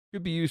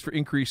 Could be used for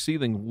increased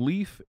seedling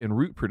leaf and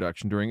root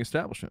production during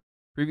establishment.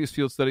 Previous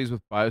field studies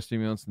with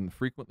biostimulants in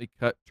frequently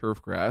cut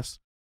turfgrass,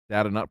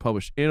 data not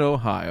published in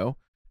Ohio,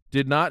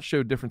 did not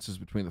show differences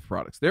between the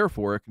products.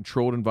 Therefore, a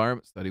controlled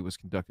environment study was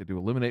conducted to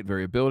eliminate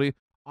variability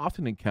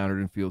often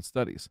encountered in field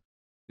studies.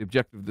 The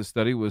objective of this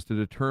study was to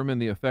determine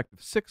the effect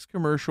of 6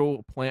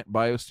 commercial plant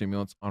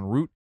biostimulants on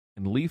root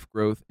and leaf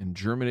growth in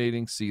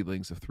germinating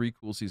seedlings of 3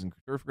 cool season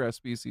turfgrass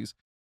species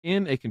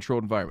in a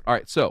controlled environment. All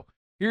right, so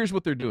here's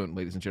what they're doing,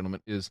 ladies and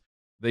gentlemen, is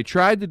they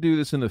tried to do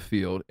this in the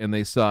field, and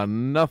they saw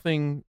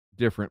nothing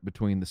different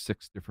between the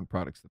 6 different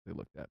products that they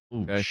looked at.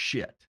 Okay? Ooh,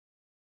 shit.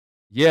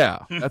 Yeah,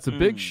 that's a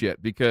big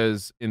shit,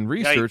 because in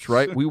research,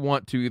 right, we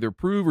want to either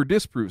prove or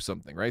disprove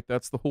something, right?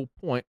 That's the whole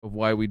point of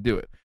why we do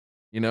it.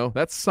 You know,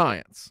 that's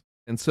science.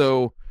 And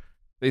so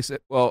they said,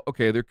 well,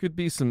 okay, there could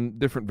be some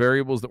different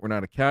variables that we're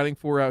not accounting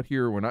for out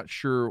here. We're not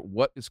sure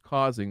what is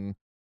causing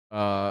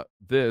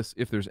this,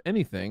 if there's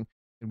anything,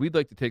 and we'd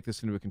like to take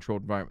this into a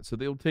controlled environment. So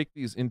they'll take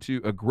these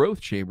into a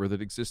growth chamber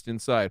that exists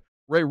inside.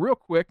 Ray, real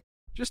quick,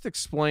 just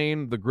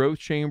explain the growth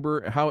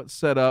chamber, how it's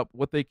set up,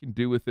 what they can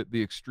do with it,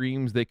 the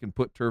extremes they can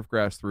put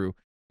turfgrass through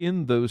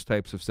in those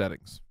types of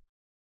settings.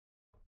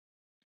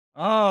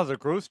 The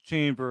growth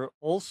chamber,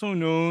 also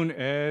known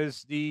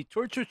as the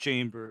torture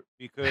chamber,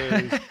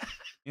 because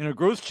in a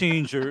growth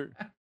chamber,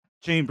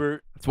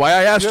 that's why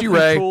I asked you,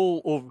 Ray.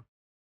 Control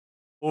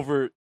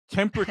over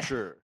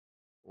temperature,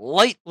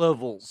 light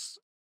levels,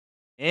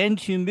 and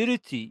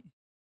humidity.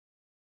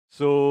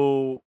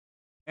 So,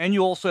 and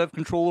you also have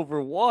control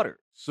over water.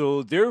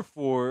 So,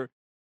 therefore,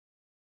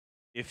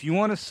 if you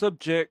want to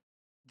subject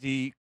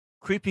the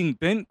creeping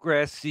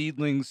bentgrass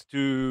seedlings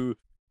to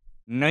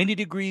 90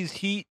 degrees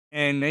heat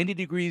and 90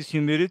 degrees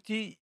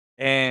humidity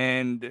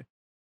and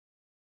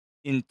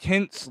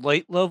intense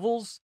light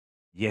levels,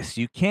 yes,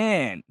 you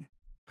can.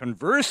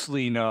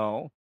 Conversely,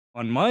 now,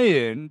 on my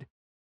end,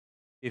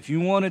 if you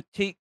want to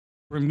take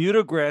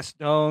Bermuda grass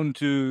down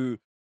to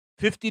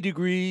 50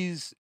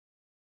 degrees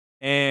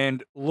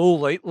and low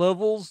light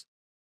levels,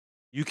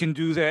 you can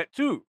do that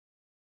too.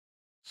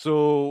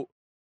 So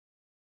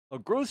a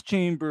growth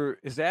chamber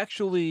is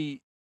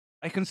actually,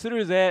 I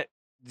consider that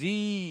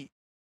the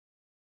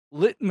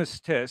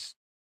litmus test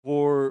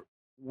for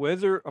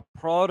whether a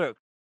product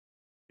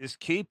is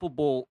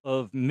capable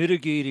of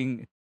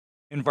mitigating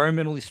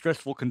environmentally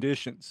stressful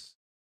conditions.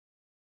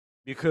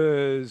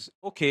 Because,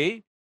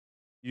 okay,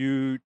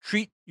 you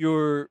treat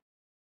your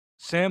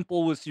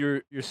sample with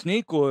your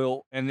snake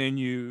oil, and then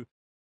you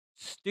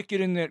stick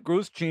it in that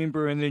growth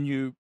chamber, and then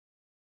you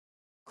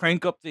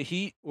crank up the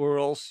heat, or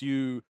else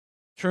you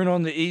turn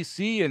on the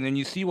AC, and then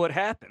you see what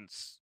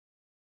happens.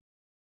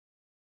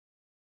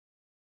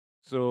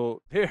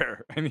 So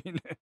there, I mean.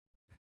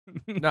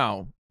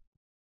 Now,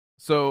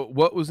 so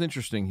what was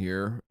interesting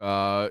here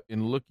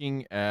in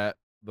looking at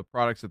the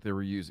products that they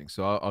were using?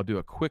 So I'll do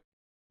a quick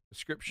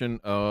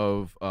description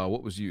of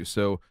what was used.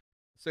 So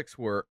 6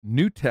 were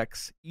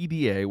Nutex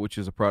EDA, which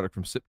is a product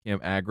from Sipcam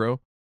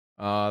Agro.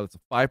 That's a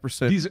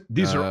 5%.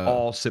 These are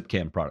all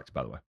Sipcam products,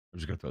 by the way. I'm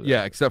just gonna throw that.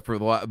 Yeah, except for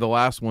the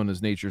last one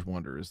is Nature's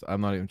Wonders.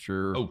 I'm not even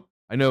sure. Oh,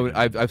 I know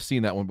I've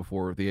seen that one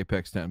before, the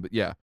Apex 10, but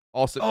yeah,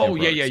 all Sipcam Oh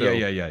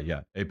products.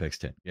 yeah. Apex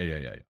 10.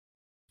 Yeah.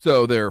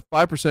 So they're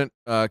 5%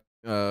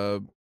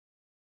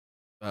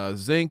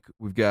 zinc.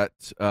 We've got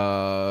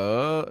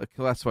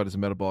classified as a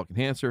metabolic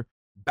enhancer.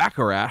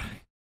 Baccarat,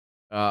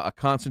 a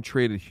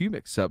concentrated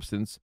humic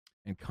substance,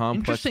 and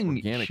complex Interesting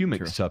organic humic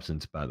material.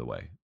 substance, by the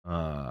way.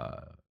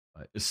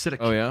 Acidic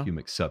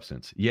humic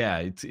substance. Yeah,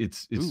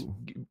 it's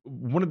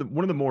one of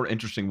the more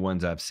interesting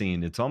ones I've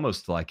seen. It's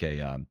almost like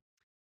an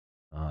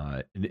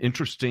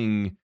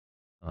interesting,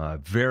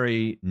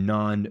 very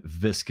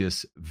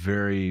non-viscous,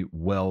 very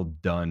well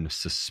done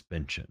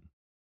suspension.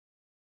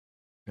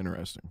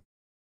 Interesting.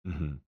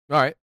 Mm-hmm.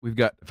 All right, we've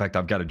got. In fact,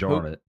 I've got a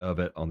jar of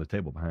it on the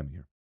table behind me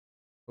here.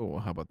 Oh, well,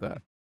 how about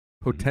that?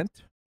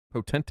 Potente,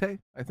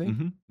 I think.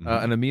 Mm-hmm.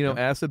 An amino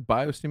acid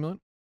biostimulant.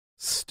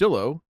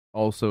 Stillo,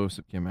 also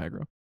Sipcam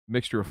Agro.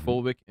 Mixture of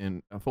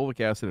fulvic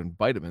acid and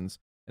vitamins,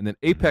 and then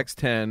Apex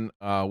 10,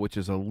 which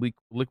is a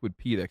liquid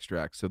peat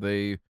extract. So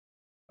it's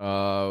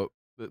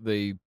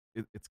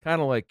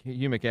kind of like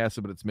humic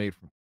acid, but it's made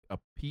from a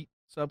peat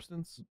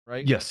substance,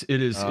 right? Yes,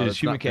 it is. It is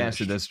humic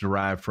acid that's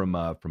derived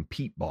from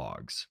peat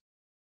bogs.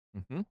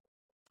 Mm-hmm.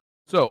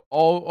 So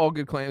all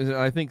good claims, and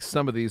I think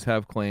some of these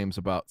have claims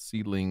about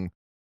seedling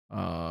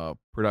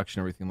production,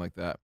 everything like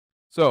that.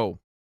 So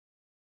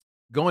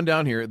going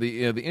down here,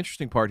 the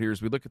interesting part here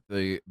is we look at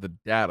the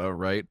data,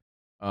 right,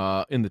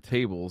 in the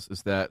tables,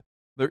 is that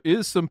there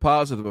is some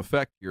positive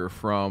effect here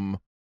from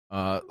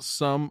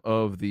some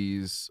of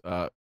these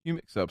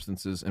humic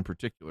substances in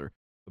particular.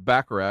 The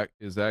Baccarat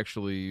is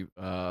actually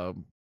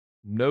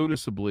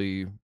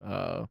noticeably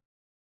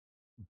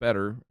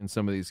better in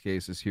some of these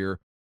cases here,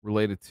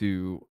 related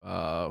to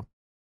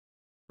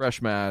fresh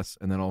mass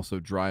and then also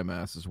dry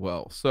mass as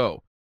well.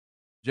 So,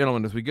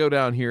 gentlemen, as we go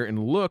down here and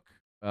look,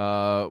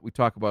 we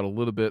talk about a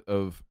little bit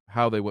of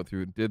how they went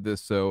through and did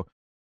this. So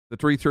the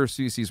 3 turf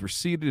species were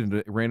seeded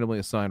into randomly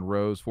assigned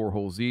rows, 4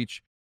 holes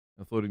each.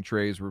 The floating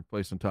trays were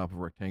placed on top of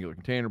a rectangular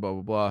container, blah,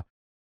 blah, blah.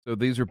 So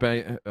these are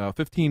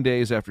 15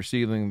 days after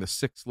seedling, the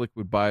 6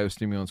 liquid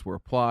biostimulants were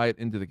applied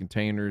into the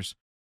containers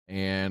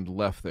and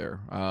left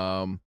there.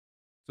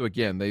 So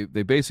again,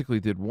 they basically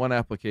did one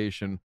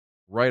application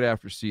right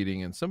after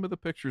seeding, and some of the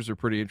pictures are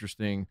pretty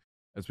interesting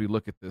as we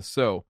look at this.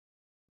 So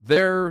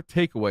their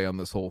takeaway on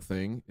this whole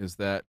thing is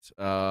that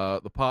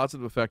the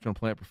positive effect on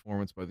plant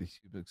performance by these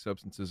humic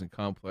substances and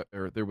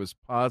there was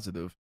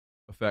positive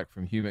effect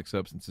from humic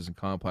substances and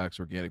complex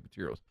organic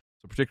materials.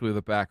 So particularly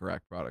the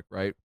Baccarat product,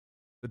 right?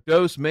 The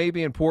dose may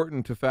be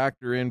important to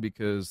factor in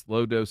because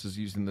low doses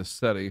used in this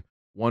study,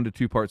 1 to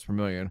 2 parts per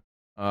million,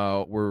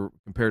 were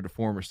compared to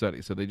former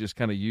studies. So they just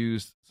kind of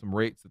used some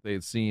rates that they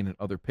had seen in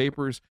other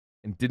papers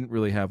and didn't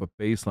really have a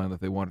baseline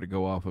that they wanted to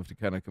go off of to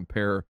kind of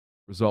compare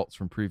results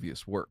from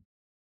previous work.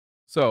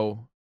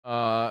 So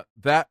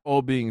that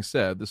all being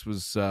said, this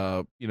was,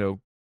 I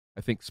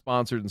think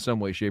sponsored in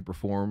some way, shape, or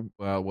form,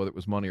 whether it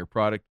was money or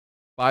product,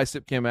 by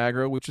Sipcam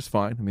Agro, which is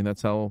fine. I mean,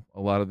 that's how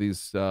a lot of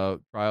these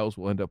trials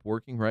will end up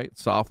working, right?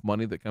 Soft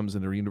money that comes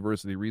into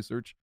university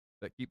research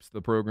that keeps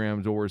the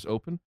program doors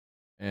open.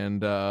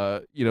 And,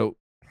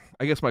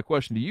 I guess my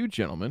question to you,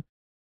 gentlemen,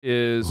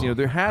 is,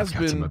 there has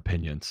been some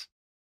opinions.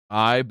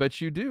 I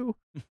bet you do.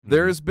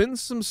 There's been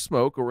some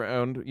smoke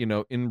around,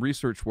 in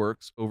research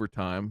works over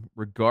time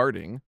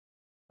regarding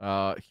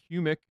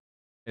humic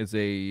as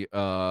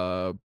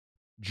a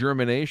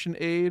germination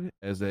aid,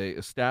 as a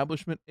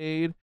establishment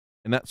aid,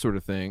 and that sort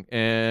of thing.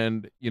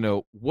 And,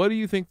 what do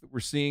you think that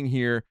we're seeing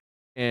here?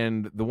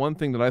 And the one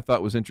thing that I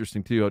thought was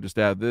interesting too, I'll just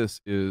add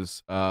this,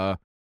 is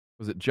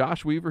was it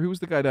Josh Weaver? Who was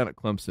the guy down at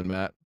Clemson,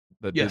 Matt?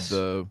 That did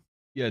the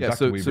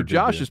Dr. Weaver so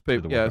Josh's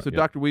paper, work.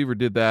 Dr. Weaver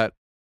did that.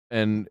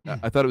 And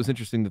I thought it was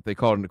interesting that they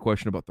called into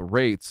question about the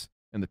rates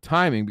and the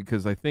timing,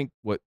 because I think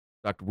what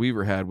Dr.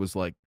 Weaver had was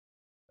like,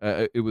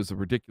 it was a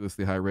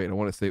ridiculously high rate. I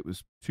want to say it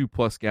was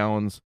 2+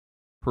 gallons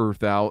per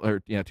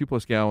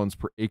 2+ gallons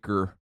per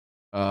acre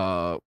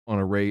on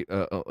a rate,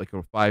 like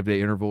a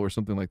 5-day interval or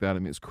something like that. I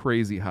mean, it's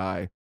crazy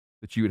high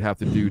that you would have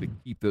to do to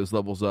keep those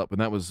levels up.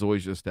 And that was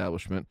Zoysia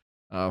establishment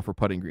for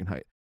putting green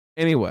height.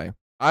 Anyway,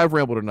 I've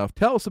rambled enough.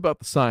 Tell us about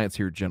the science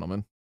here,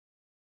 gentlemen.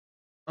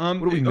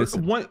 What are we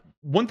missing?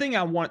 One thing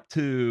I want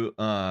to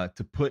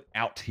put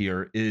out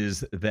here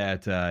is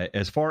that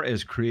as far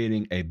as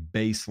creating a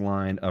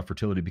baseline of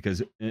fertility,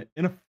 because in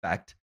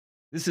effect,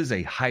 this is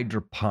a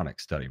hydroponic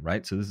study,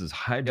 right? So this is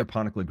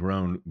hydroponically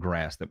grown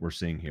grass that we're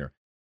seeing here.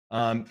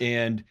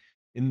 And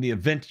in the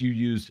event you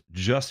used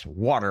just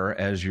water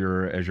as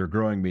your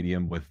growing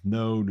medium with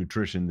no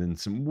nutrition, then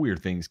some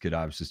weird things could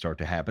obviously start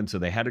to happen. So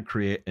they had to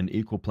create an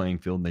equal playing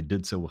field, and they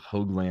did so with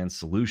Hoagland's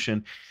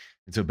solution.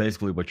 And so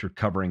basically what you're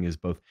covering is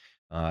both,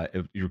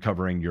 you're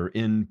covering your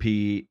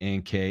NP,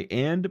 NK,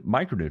 and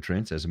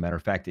micronutrients, as a matter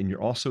of fact, and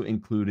you're also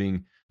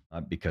including,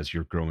 because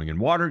you're growing in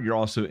water, you're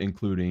also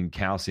including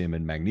calcium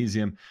and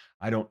magnesium.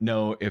 I don't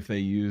know if they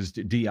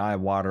used DI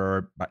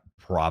water, but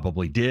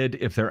probably did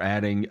if they're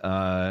adding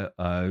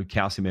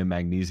calcium and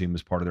magnesium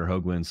as part of their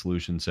Hoagland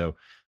solution. So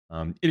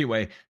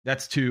Anyway,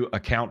 that's to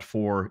account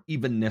for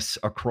evenness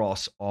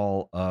across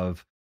all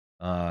of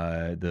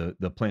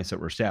the plants that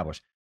were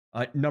established.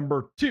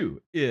 Number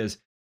 2 is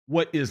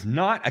what is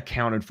not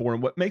accounted for,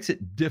 and what makes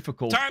it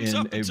difficult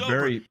in a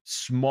very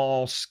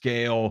small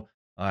scale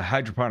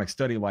hydroponic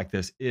study like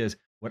this is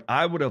what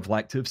I would have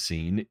liked to have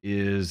seen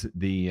is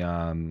the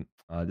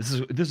this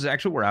is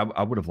actually where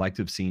I would have liked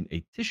to have seen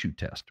a tissue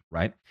test,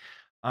 right?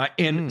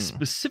 And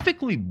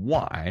specifically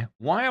why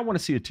I want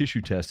to see a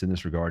tissue test in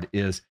this regard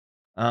is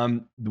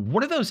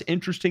one of those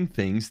interesting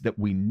things that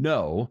we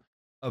know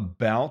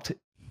about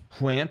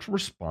plant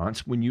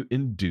response when you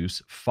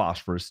induce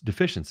phosphorus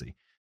deficiency.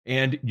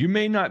 And you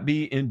may not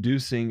be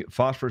inducing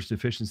phosphorus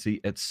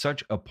deficiency at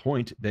such a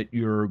point that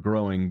you're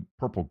growing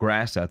purple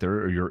grass out there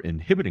or you're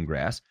inhibiting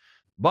grass.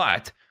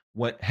 But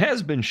what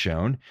has been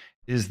shown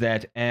is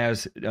that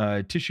as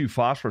tissue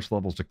phosphorus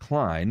levels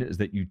decline, is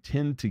that you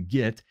tend to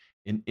get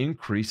an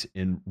increase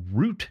in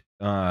root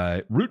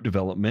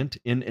development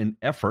in an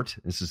effort.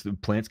 This is the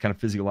plant's kind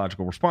of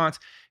physiological response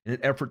in an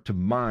effort to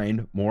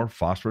mine more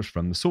phosphorus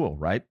from the soil,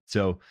 right?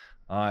 So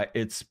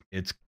it's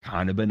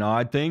kind of an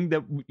odd thing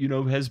that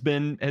has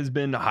been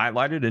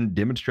highlighted and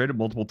demonstrated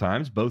multiple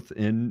times, both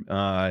in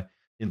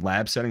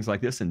lab settings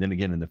like this and then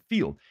again in the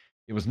field.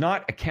 It was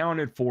not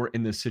accounted for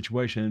in this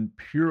situation.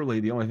 Purely,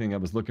 the only thing I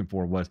was looking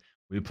for was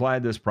we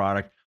applied this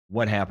product.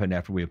 What happened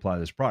after we applied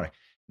this product?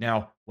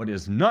 Now, what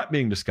is not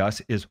being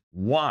discussed is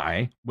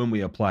why, when we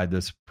applied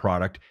this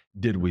product,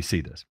 did we see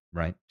this,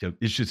 right? So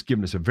it's just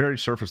giving us a very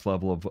surface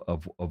level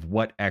of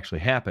what actually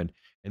happened.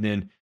 And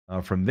then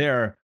from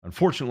there,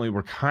 unfortunately,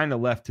 we're kind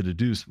of left to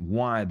deduce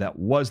why that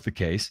was the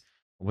case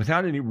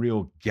without any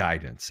real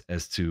guidance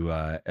as to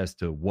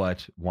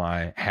what,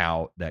 why,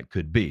 how that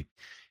could be.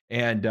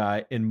 And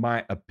in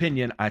my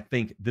opinion, I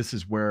think this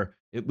is where,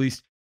 at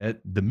least at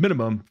the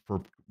minimum,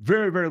 for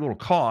very, very little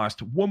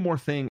cost, one more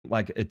thing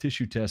like a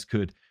tissue test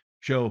could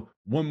show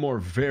one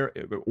more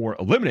or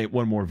eliminate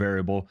one more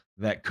variable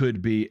that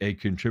could be a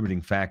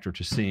contributing factor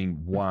to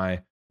seeing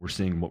why we're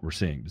seeing what we're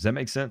seeing. Does that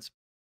make sense?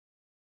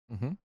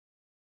 Mm-hmm.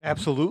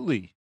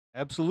 Absolutely.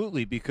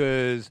 Absolutely.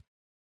 Because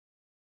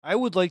I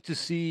would like to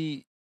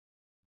see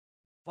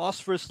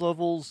phosphorus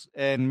levels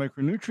and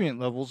micronutrient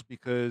levels,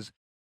 because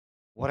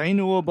what I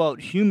know about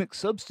humic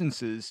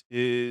substances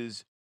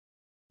is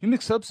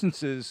humic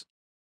substances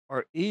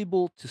are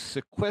able to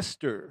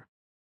sequester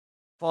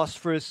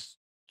phosphorus,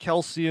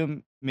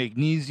 calcium,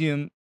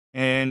 magnesium,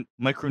 and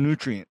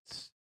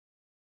micronutrients.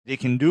 They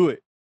can do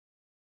it.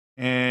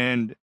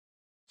 And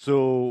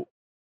so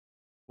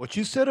what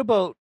you said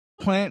about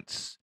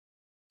plants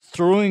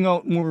throwing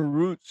out more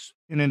roots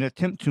in an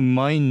attempt to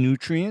mine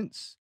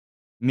nutrients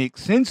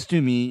makes sense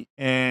to me.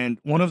 And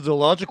one of the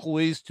logical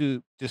ways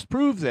to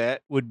disprove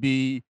that would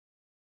be,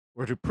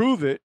 or to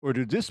prove it, or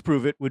to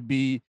disprove it, would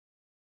be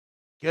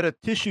get a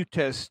tissue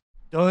test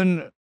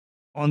done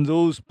on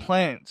those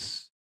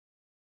plants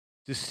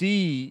to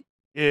see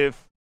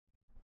if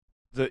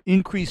the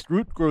increased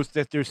root growth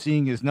that they're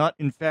seeing is not,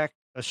 in fact,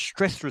 a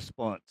stress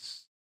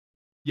response.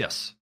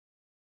 Yes.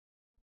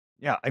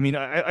 Yeah, I mean,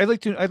 I'd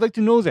like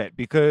to know that,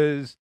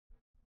 because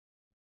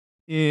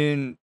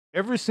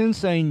ever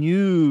since I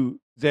knew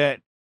that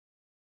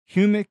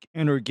humic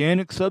and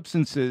organic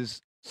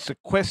substances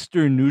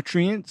sequester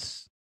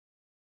nutrients,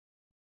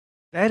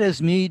 that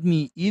has made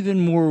me even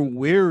more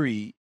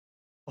wary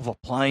of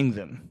applying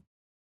them.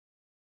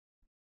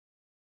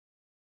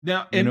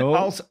 Now, and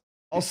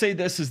I'll say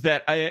this is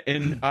that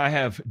I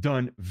have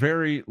done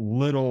very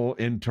little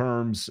in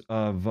terms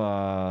of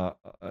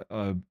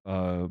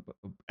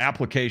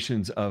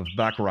applications of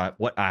Baccarat.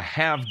 What I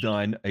have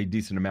done a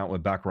decent amount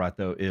with Baccarat,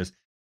 though, is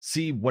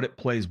see what it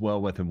plays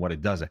well with and what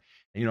it doesn't.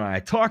 And, I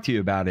talked to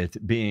you about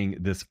it being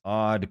this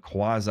odd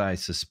quasi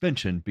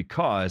suspension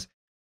because,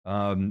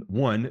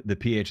 one, the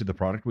pH of the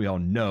product, we all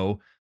know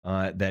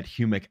that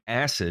humic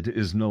acid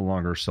is no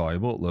longer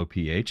soluble at low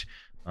pH.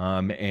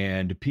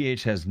 And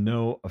pH has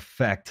no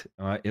effect,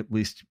 at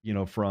least,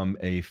 from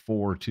a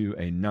 4 to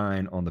a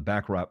 9 on the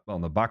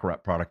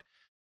Baccarat product.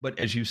 But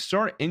as you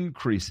start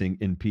increasing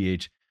in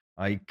pH,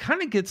 it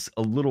kind of gets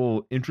a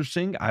little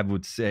interesting. I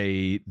would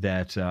say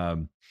that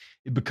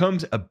it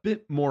becomes a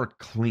bit more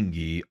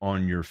clingy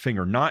on your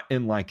finger, not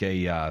in like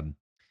in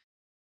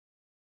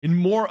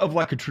more of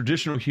like a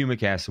traditional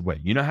humic acid way.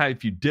 You know how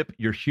if you dip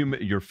your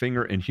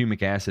finger in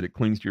humic acid, it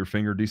clings to your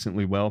finger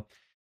decently well.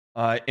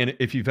 And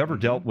if you've ever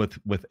dealt with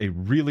a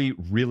really,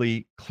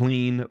 really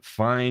clean,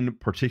 fine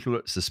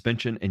particulate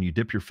suspension and you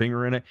dip your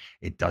finger in it,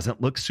 it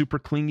doesn't look super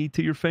clingy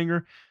to your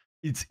finger.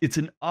 It's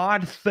an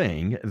odd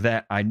thing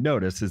that I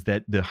noticed is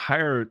that the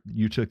higher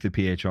you took the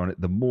pH on it,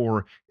 the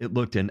more it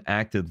looked and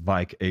acted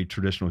like a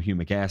traditional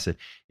humic acid.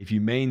 If you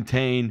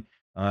maintain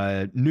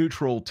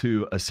neutral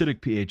to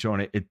acidic pH on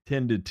it, it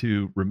tended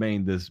to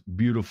remain this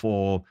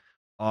beautiful,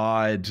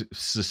 odd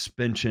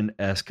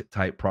suspension-esque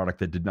type product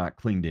that did not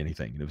cling to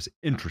anything. And it was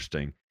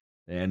interesting.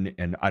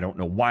 And I don't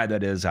know why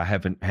that is. I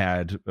haven't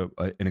had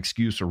an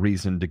excuse or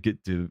reason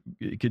to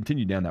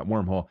continue down that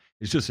wormhole.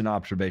 It's just an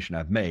observation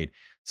I've made.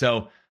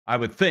 So I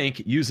would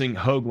think using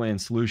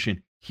Hoagland's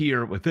solution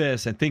here with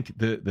this, I think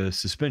the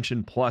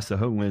suspension plus the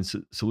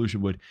Hoagland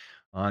solution would,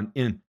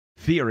 in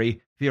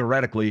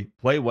theoretically,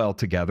 play well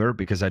together,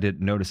 because I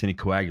didn't notice any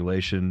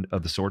coagulation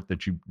of the sort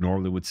that you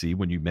normally would see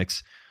when you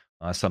mix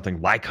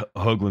something like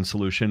Hoagland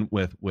solution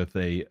with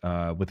a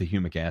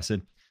humic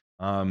acid.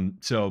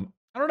 So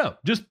I don't know,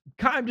 just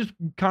kind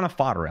of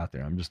fodder out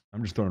there. I'm just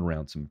throwing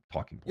around some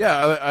talking points.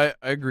 Yeah,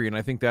 I agree, and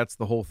I think that's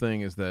the whole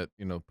thing, is that,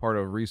 you know, part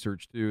of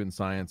research too in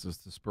science is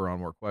to spur on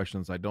more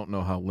questions. I don't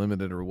know how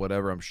limited or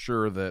whatever. I'm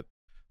sure that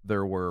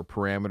there were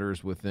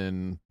parameters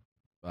within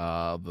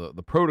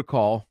the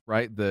protocol,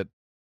 right, that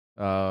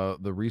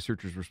the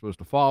researchers were supposed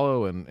to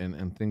follow,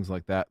 and things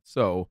like that.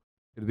 So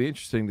it'd be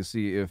interesting to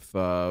see if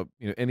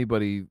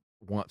anybody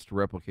wants to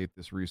replicate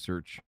this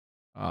research,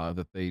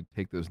 that they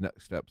take those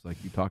next steps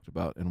like you talked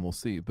about, and we'll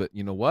see. But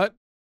you know what?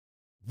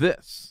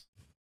 This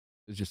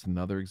is just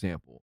another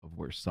example of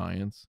where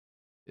science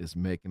is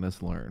making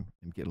us learn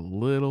and get a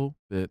little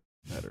bit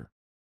better,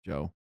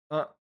 Joe.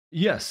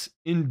 Yes,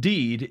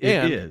 indeed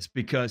it is,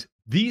 because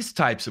these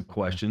types of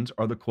questions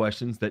are the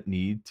questions that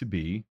need to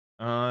be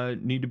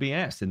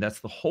asked. And that's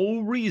the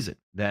whole reason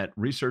that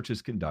research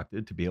is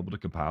conducted, to be able to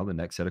compile the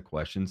next set of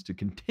questions to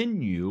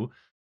continue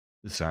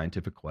the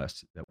scientific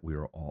quest that we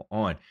are all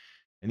on.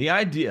 And the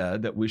idea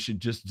that we should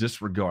just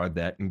disregard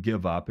that and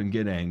give up and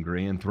get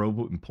angry and throw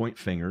and point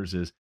fingers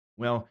is,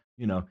 well,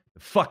 it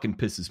fucking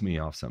pisses me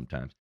off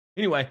sometimes.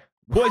 Anyway,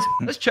 boys,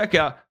 let's check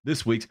out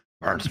this week's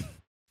Burns.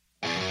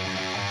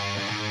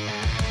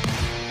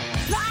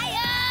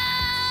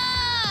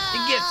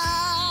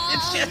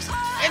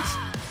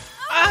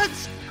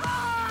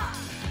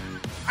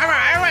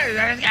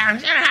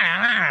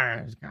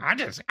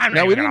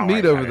 Now, we didn't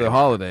meet over the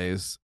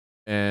holidays,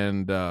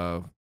 and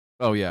that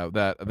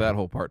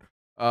whole part.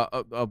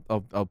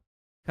 I'll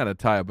kind of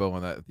tie a bow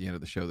on that at the end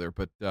of the show there.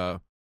 But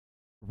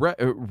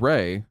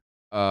Ray,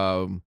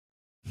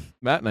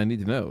 Matt and I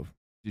need to know: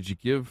 did you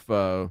give?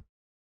 We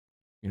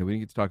didn't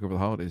get to talk over the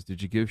holidays.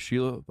 Did you give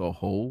Sheila the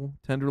whole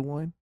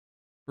tenderloin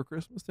for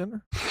Christmas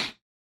dinner?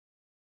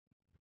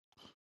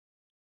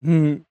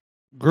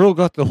 Girl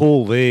got the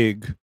whole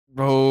leg.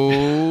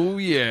 Oh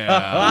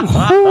yeah.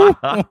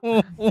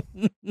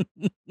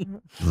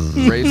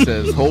 Ray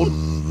says, hold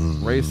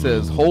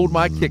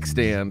my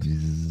kickstand.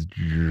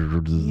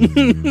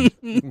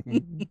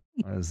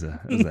 That was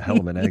a hell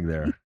of an egg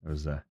there. It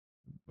was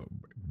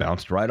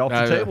bounced right off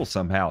the table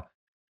somehow.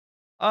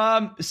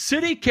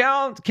 City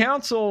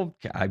council,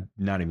 I'm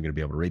not even going to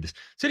be able to read this.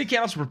 City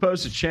council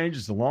proposed to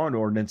change the law and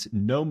ordinance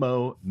No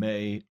Mow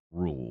May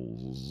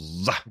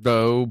rules.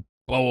 Oh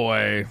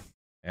boy.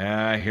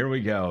 Here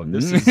we go.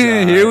 This is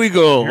here we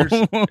go.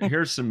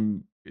 Here's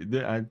some.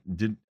 I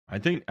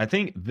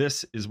think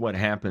this is what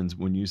happens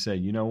when you say,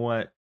 you know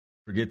what,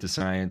 forget the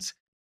science.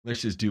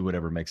 Let's just do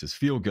whatever makes us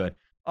feel good.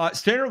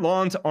 Standard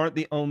lawns aren't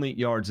the only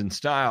yards in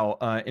style.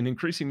 An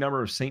increasing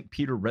number of St.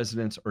 Peter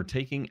residents are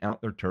taking out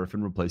their turf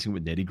and replacing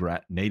with native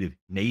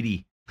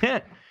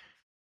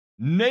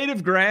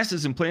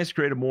grasses and plants to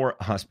create a more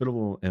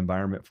hospitable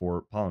environment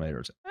for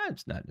pollinators.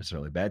 That's not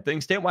necessarily a bad thing.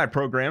 Statewide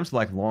programs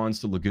like Lawns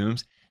to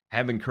Legumes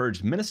have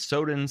encouraged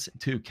Minnesotans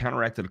to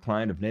counteract the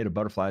decline of native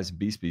butterflies and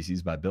bee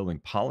species by building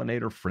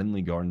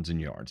pollinator-friendly gardens and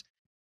yards.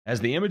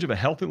 As the image of a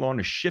healthy lawn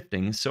is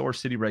shifting, so are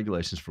city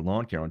regulations for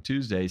lawn care. On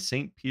Tuesday,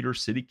 St. Peter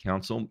City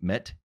Council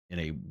met in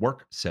a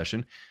work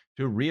session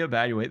to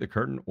reevaluate the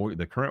current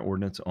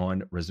ordinance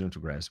on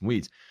residential grass and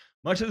weeds.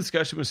 Much of the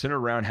discussion was centered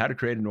around how to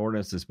create an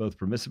ordinance that's both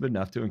permissive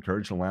enough to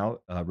encourage and allow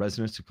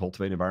residents to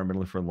cultivate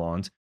environmentally friendly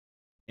lawns,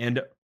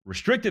 and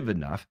restrictive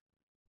enough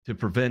to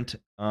prevent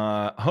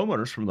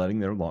homeowners from letting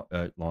their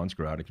lawns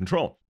grow out of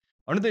control.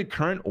 Under the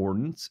current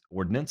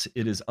ordinance,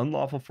 it is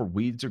unlawful for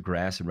weeds or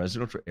grass in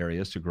residential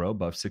areas to grow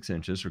above 6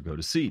 inches or go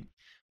to seed.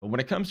 But when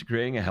it comes to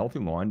creating a healthy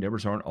lawn,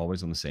 neighbors aren't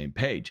always on the same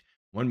page.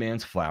 One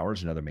man's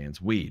flowers, another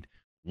man's weed.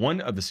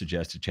 One of the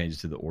suggested changes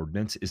to the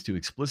ordinance is to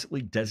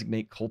explicitly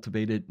designate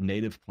cultivated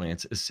native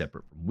plants as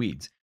separate from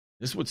weeds.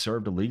 This would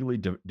serve to legally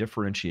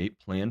differentiate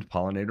planned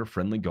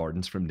pollinator-friendly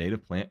gardens from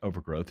native plant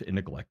overgrowth in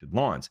neglected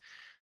lawns.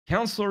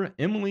 Councillor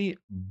Emily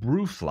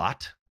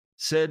Bruflat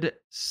said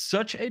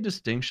such a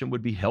distinction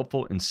would be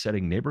helpful in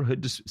settling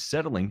neighborhood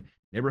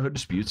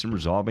disputes and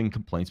resolving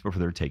complaints before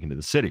they're taken to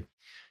the city.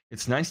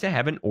 It's nice to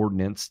have an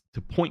ordinance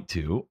to point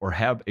to or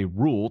have a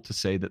rule to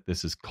say that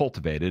this is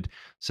cultivated,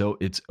 so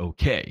it's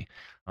okay.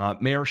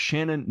 Mayor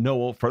Shannon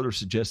Noel further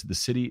suggested the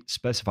city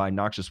specify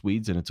noxious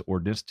weeds in its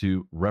ordinance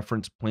to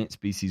reference plant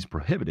species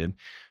prohibited,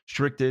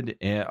 restricted,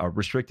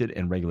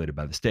 and regulated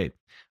by the state.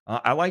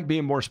 I like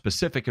being more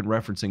specific in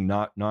referencing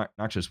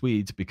noxious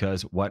weeds,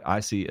 because what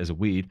I see as a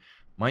weed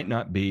might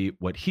not be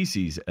what he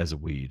sees as a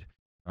weed.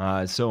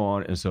 So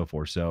on and so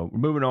forth. So we're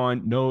moving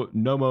on. No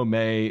Mow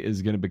May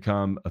is going to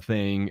become a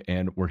thing,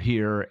 and we're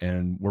here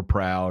and we're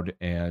proud,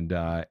 and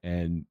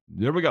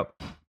there we go.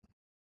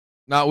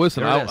 Now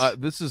listen,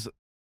 this is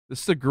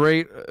a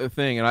great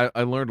thing, and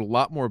I learned a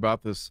lot more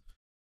about this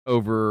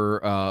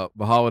over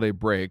the holiday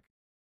break.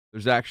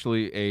 there's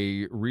actually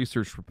a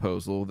research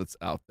proposal that's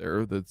out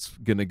there that's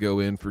going to go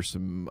in for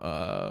some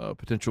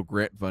potential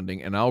grant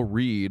funding, and I'll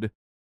read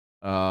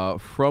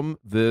from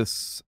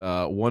this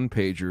one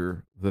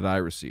pager that I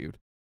received,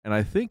 and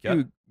I think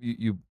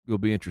you'll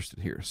be interested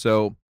here.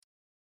 So,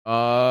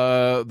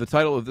 the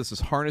title of this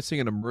is "Harnessing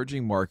an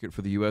Emerging Market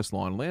for the U.S.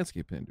 Lawn and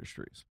Landscape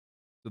Industries."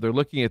 So they're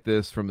looking at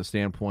this from the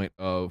standpoint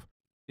of,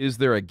 is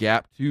there a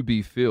gap to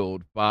be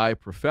filled by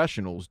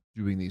professionals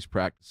doing these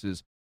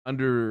practices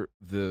under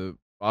the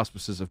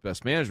auspices of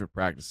best management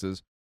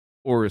practices,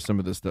 or is some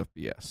of this stuff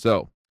BS?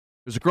 So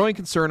there's a growing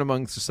concern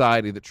among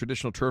society that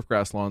traditional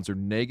turfgrass lawns are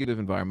negative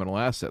environmental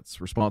assets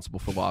responsible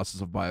for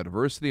losses of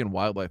biodiversity and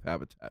wildlife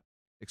habitat,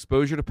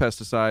 exposure to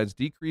pesticides,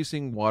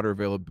 decreasing water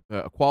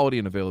quality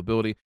and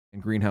availability,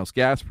 and greenhouse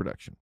gas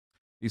production.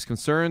 These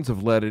concerns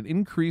have led to an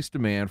increased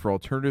demand for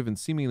alternative and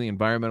seemingly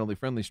environmentally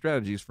friendly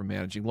strategies for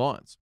managing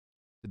lawns.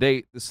 To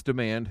date, this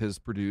demand has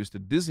produced a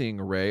dizzying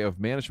array of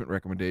management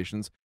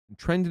recommendations and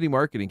trendy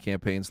marketing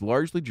campaigns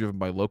largely driven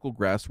by local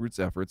grassroots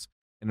efforts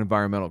and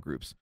environmental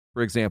groups.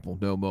 For example,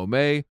 No Mow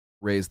May,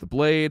 Raise the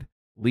Blade,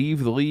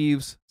 Leave the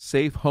Leaves,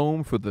 Safe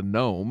Home for the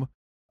Gnome,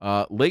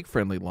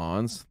 Lake-Friendly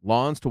Lawns,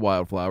 Lawns to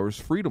Wildflowers,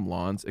 Freedom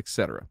Lawns,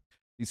 etc.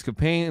 These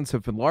campaigns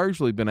have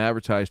largely been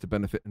advertised to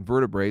benefit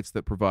invertebrates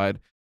that provide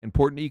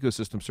important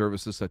ecosystem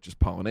services such as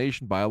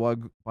pollination,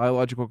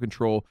 biological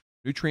control,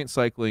 nutrient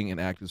cycling,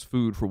 and act as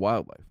food for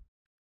wildlife.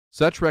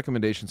 Such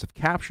recommendations have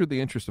captured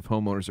the interest of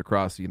homeowners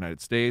across the United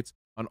States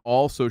on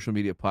all social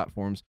media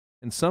platforms,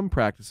 and some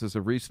practices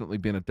have recently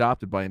been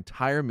adopted by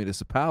entire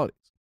municipalities.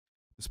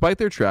 Despite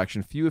their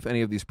traction, few, if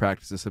any, of these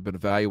practices have been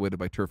evaluated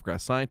by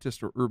turfgrass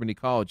scientists or urban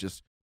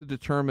ecologists to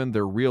determine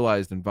their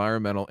realized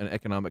environmental and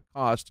economic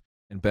costs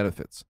and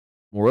benefits.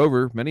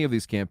 Moreover, many of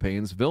these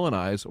campaigns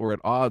villainize or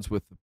at odds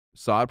with the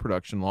sod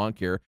production, lawn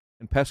care,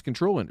 and pest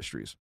control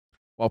industries.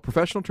 While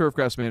professional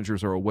turfgrass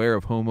managers are aware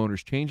of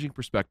homeowners' changing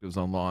perspectives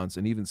on lawns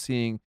and even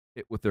seeing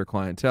it with their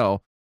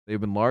clientele, they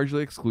have been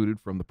largely excluded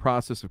from the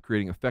process of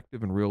creating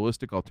effective and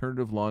realistic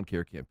alternative lawn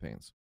care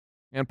campaigns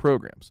and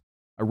programs.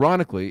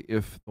 Ironically,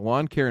 if the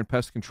lawn care and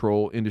pest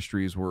control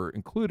industries were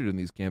included in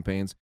these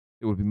campaigns,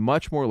 it would be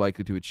much more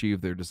likely to achieve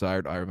their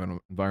desired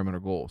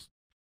environmental goals.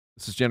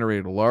 This has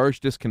generated a large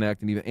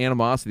disconnect and even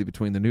animosity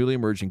between the newly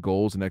emerging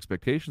goals and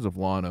expectations of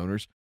lawn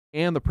owners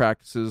and the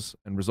practices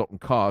and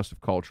resultant cost of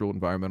cultural,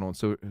 environmental,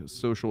 and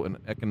social and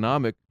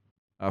economic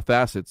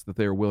facets that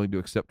they are willing to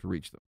accept to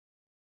reach them.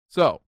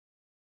 So,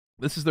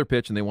 this is their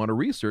pitch, and they want to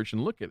research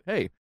and look at,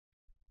 hey,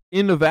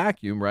 in a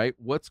vacuum, right?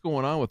 What's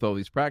going on with all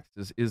these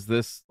practices? Is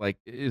this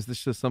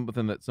just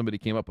something that somebody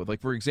came up with?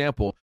 Like, for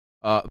example,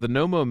 the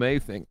No Mow May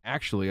thing.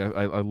 Actually,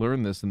 I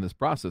learned this in this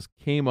process.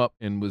 Came up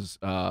and was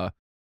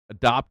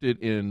adopted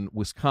in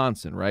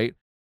Wisconsin, right?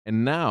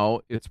 And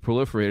now it's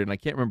proliferated, and I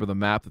can't remember the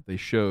map that they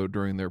showed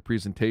during their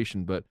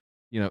presentation, but,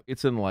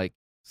 it's in like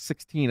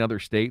 16 other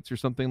states or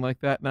something like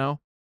that now.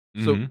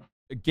 Mm-hmm. So,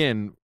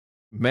 again,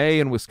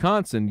 May in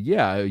Wisconsin,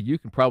 yeah, you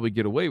can probably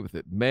get away with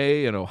it.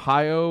 May in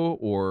Ohio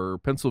or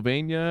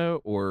Pennsylvania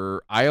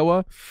or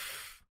Iowa,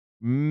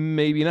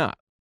 maybe not,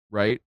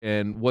 right?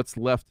 And what's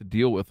left to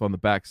deal with on the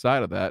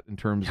backside of that in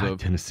terms of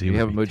Tennessee, you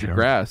haven't mowed your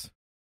grass.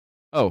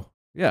 Oh,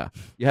 yeah.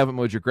 You haven't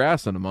mowed your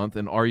grass in a month,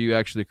 and are you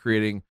actually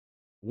creating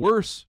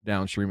worse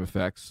downstream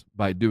effects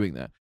by doing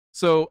that?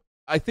 So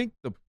I think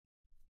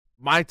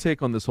my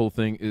take on this whole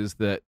thing is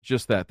that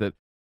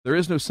there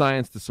is no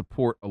science to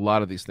support a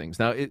lot of these things.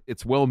 Now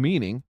it's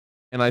well-meaning,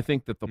 and I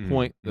think that the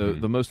point,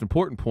 the most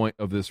important point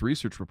of this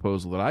research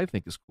proposal that I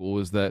think is cool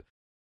is that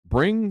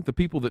bring the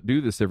people that do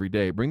this every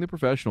day, bring the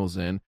professionals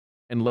in,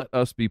 and let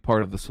us be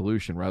part of the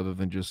solution rather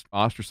than just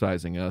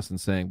ostracizing us and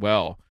saying,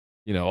 well,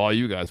 all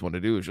you guys want to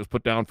do is just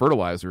put down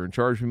fertilizer and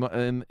charge me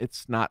money. And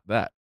it's not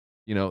that.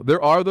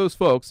 There are those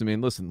folks. I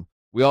mean, listen,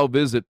 we all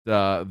visit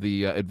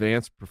the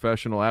Advanced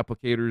Professional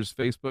Applicators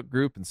Facebook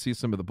group and see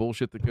some of the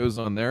bullshit that goes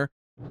on there.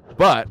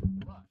 But,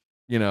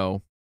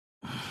 the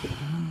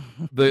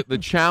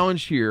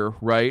challenge here,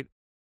 right,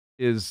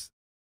 is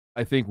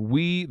I think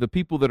the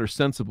people that are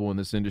sensible in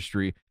this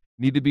industry,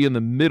 need to be in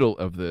the middle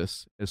of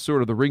this as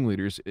sort of the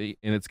ringleaders. And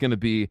it's going to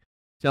be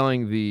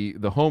telling the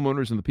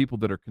homeowners and the people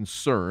that are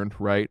concerned,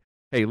 right,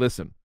 hey,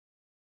 listen,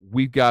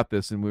 we've got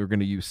this, and we're going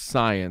to use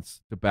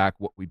science to back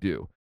what we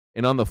do.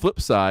 And on the flip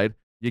side,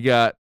 you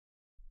got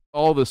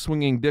all the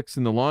swinging dicks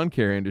in the lawn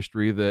care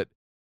industry that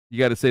you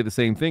got to say the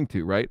same thing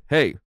to, right?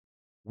 Hey,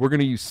 we're going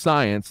to use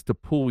science to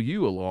pull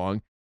you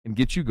along and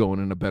get you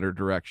going in a better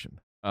direction.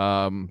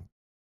 I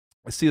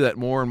see that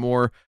more and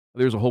more.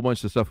 There's a whole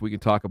bunch of stuff we can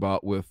talk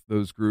about with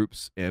those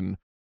groups and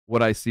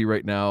what I see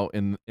right now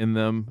in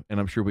them, and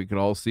I'm sure we can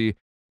all see.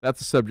 That's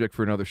a subject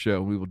for another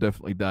show. We will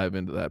definitely dive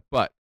into that.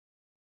 But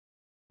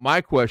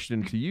my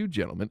question to you,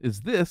 gentlemen,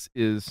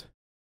 is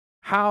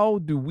how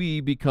do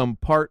we become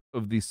part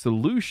of the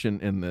solution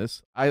in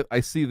this? I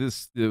see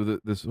this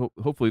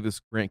hopefully this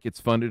grant gets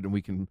funded and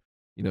we can,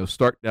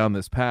 start down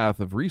this path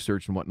of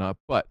research and whatnot.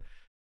 But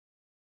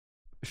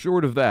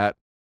short of that,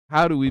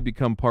 how do we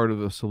become part of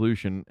the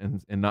solution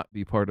and not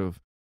be part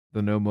of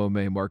the No Mow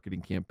May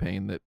marketing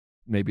campaign that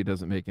maybe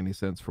doesn't make any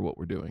sense for what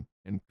we're doing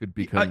and could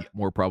become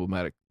more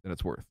problematic than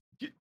it's worth.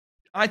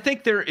 I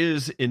think there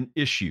is an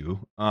issue,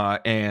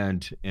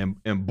 and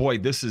boy,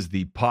 this is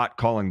the pot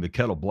calling the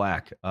kettle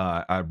black.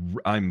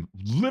 I'm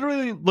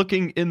literally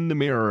looking in the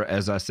mirror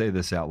as I say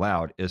this out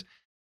loud. Is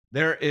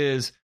there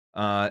is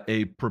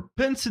a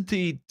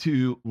propensity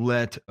to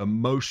let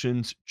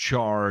emotions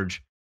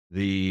charge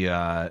the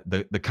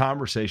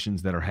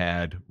conversations that are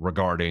had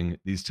regarding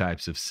these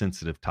types of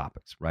sensitive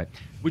topics, right?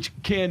 Which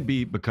can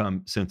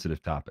become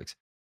sensitive topics.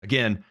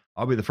 Again,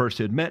 I'll be the first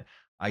to admit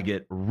I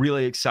get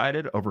really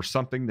excited over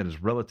something that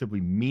is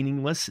relatively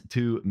meaningless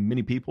to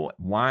many people.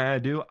 Why I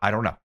do, I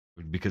don't know,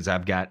 because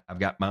I've got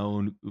my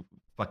own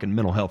fucking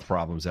mental health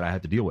problems that I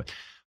have to deal with.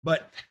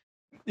 But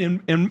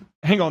and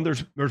hang on,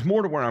 there's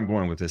more to where I'm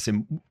going with this.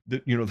 And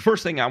the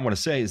first thing I want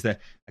to say is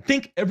that I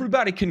think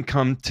everybody can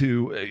come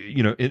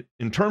to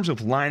in terms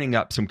of lining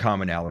up some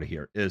commonality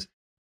here is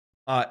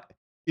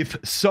if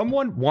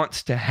someone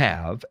wants to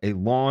have a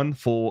lawn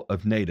full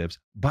of natives,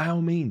 by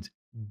all means,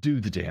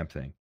 do the damn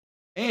thing.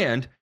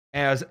 And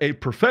as a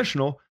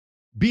professional,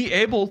 be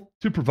able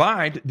to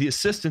provide the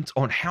assistance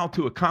on how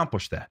to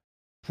accomplish that.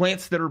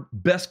 Plants that are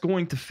best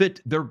going to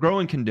fit their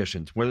growing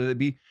conditions, whether they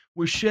be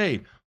with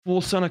shade, full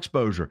sun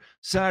exposure,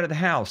 side of the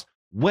house,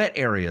 wet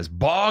areas,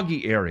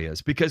 boggy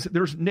areas, because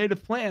there's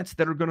native plants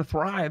that are going to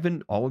thrive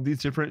in all of these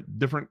different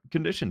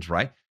conditions,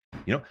 right?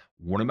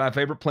 One of my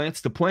favorite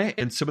plants to plant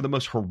in some of the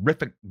most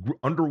horrific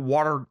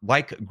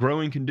underwater-like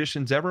growing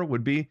conditions ever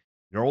would be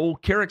your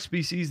old carrot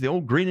species, the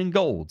old green and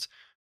golds.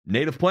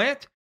 Native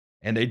plant,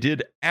 and they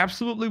did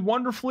absolutely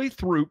wonderfully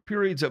through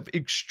periods of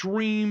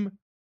extreme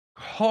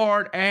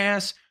hard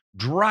ass,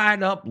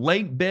 dried up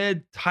lake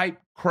bed type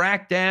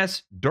cracked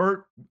ass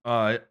dirt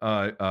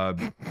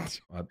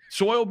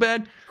soil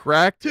bed.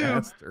 Cracked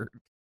ass dirt.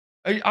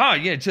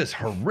 Yeah, just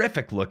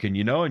horrific looking,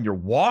 and you're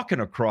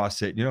walking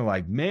across it,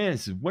 like, man,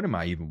 what am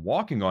I even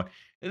walking on?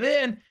 And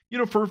then,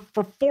 for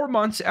 4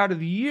 months out of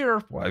the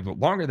year, well,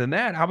 longer than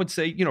that, I would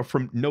say,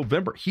 from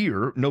November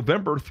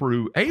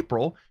through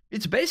April,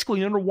 it's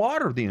basically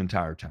underwater the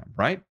entire time,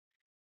 right?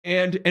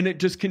 And it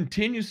just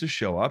continues to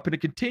show up, and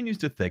it continues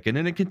to thicken,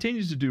 and it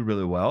continues to do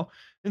really well.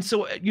 And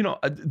so,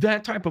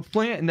 that type of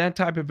plant and that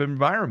type of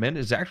environment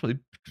is actually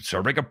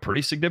serving a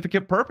pretty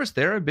significant purpose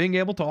there, and being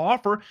able to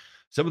offer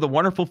some of the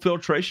wonderful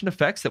filtration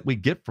effects that we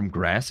get from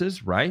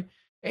grasses, right?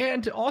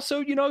 And also,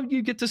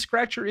 you get to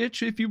scratch your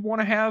itch if you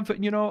want to have,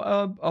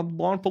 a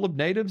lawn full of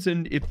natives,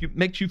 and if it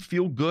makes you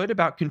feel good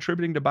about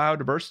contributing to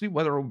biodiversity,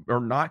 whether or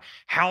not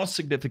how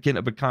significant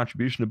of a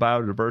contribution to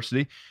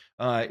biodiversity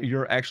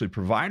you're actually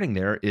providing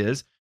there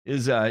is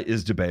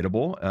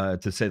debatable,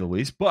 to say the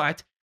least.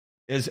 But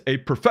as a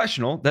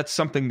professional, that's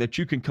something that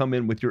you can come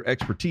in with your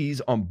expertise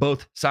on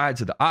both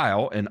sides of the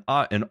aisle and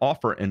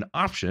offer an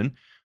option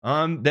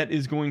that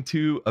is going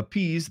to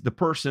appease the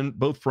person,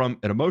 both from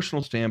an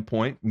emotional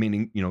standpoint,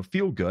 meaning,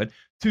 feel good,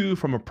 to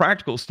from a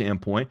practical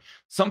standpoint,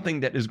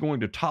 something that is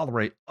going to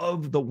tolerate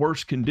of the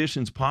worst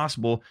conditions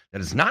possible that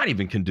is not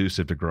even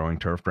conducive to growing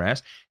turf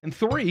grass. And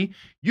 3,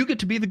 you get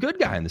to be the good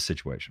guy in the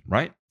situation,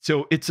 right?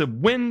 So it's a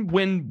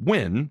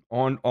win-win-win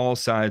on all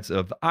sides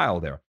of the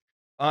aisle there.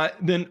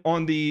 Then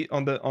on the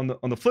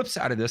flip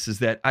side of this is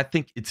that I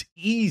think it's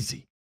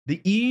easy. The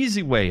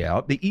easy way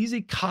out, the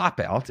easy cop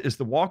out, is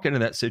to walk into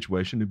that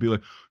situation and be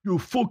like, "You're a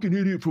fucking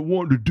idiot for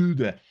wanting to do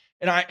that."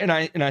 And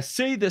I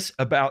say this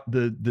about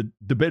the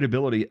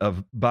debatability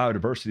of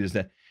biodiversity is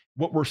that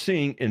what we're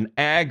seeing in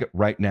ag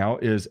right now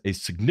is a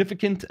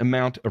significant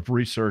amount of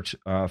research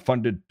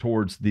funded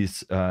towards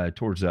this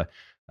cover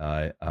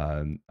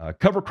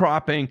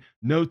cropping,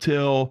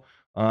 no-till,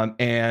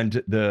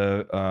 and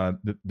the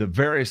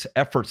various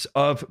efforts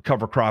of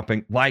cover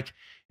cropping, like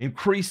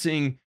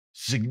increasing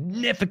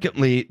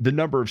significantly the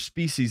number of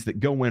species that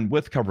go in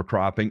with cover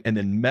cropping, and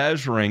then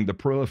measuring the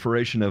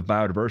proliferation of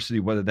biodiversity,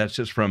 whether that's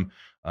just from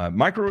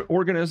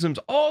microorganisms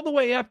all the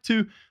way up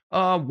to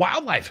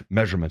wildlife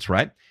measurements,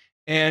 right?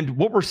 And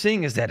what we're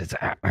seeing is that it's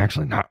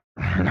actually not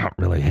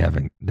really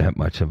having that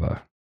much of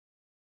a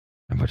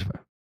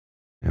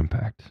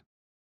impact,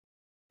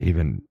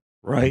 even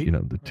right,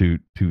 the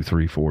 2,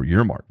 3, 4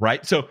 year mark,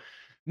 right? So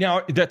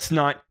now that's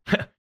not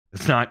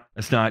It's not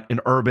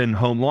an urban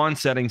home lawn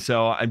setting.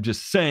 So I'm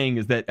just saying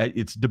is that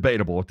it's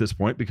debatable at this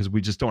point, because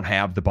we just don't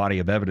have the body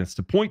of evidence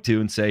to point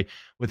to and say,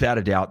 without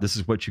a doubt, this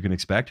is what you can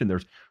expect. And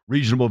there's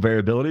regional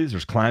variabilities,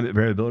 there's climate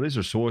variabilities,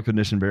 there's soil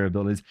condition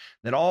variabilities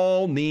that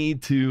all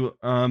need to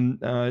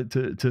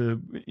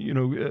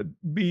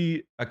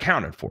be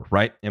accounted for,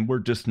 right? And we're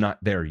just not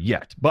there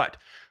yet. But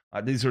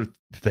these are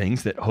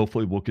things that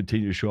hopefully will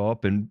continue to show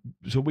up, and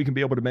so we can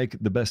be able to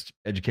make the best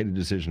educated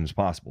decisions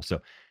possible.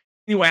 So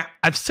anyway,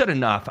 I've said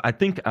enough. I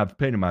think I've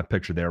painted my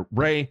picture there.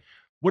 Ray,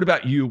 what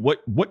about you?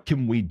 What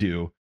can we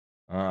do?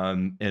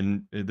 Yes,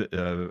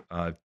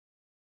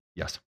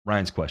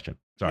 Ryan's question.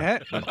 Sorry,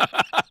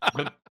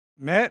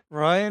 Matt,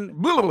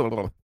 Ryan.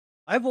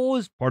 I've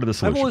always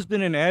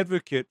been an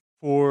advocate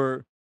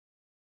for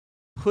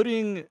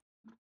putting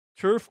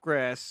turf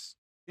grass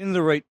in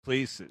the right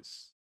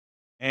places,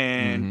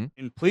 and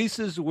in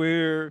places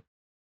where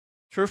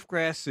turf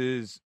grass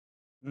is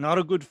not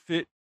a good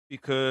fit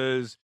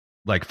because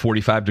like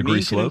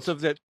 45-degree slopes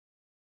of that.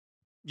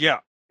 Yeah,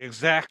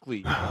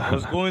 exactly. I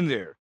was going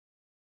there.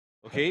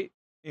 Okay,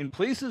 in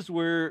places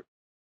where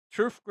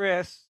turf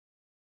grass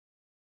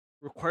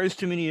requires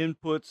too many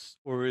inputs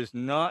or is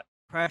not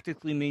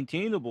practically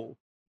maintainable,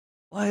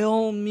 by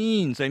all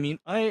means, I mean,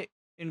 I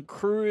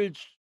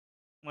encourage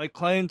my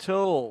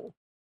clientele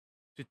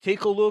to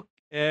take a look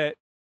at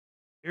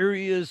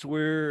areas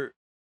where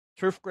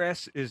turf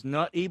grass is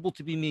not able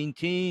to be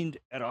maintained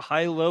at a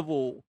high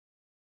level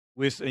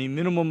with a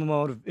minimum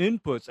amount of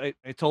inputs.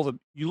 I tell them,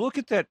 you look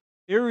at that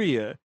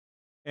area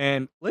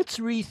and let's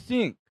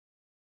rethink,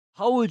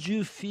 how would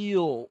you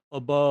feel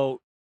about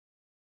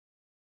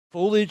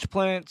foliage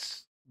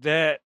plants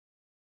that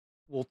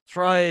will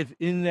thrive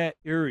in that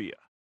area?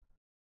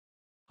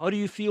 How do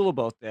you feel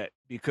about that?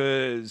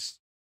 Because,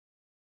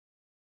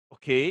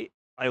 okay,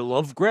 I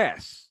love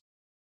grass,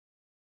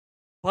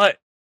 but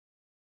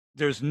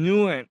there's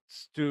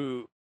nuance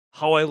to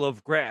how I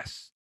love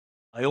grass.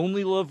 I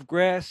only love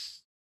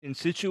grass in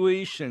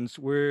situations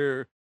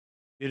where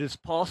it is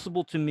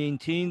possible to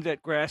maintain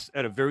that grass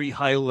at a very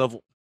high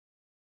level.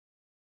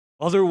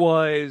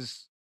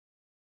 Otherwise,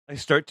 I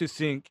start to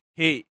think,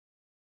 hey,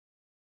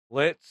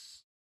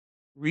 let's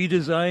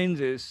redesign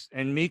this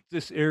and make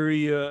this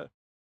area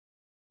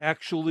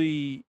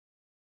actually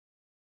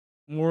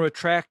more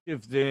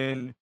attractive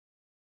than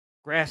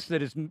grass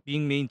that is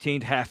being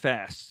maintained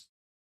half-ass.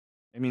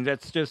 I mean,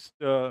 that's just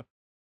how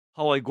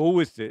I go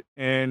with it.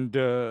 And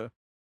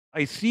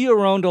I see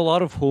around a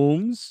lot of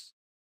homes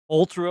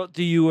all throughout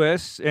the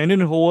U.S. and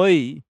in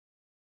Hawaii,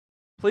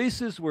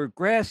 places where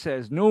grass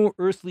has no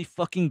earthly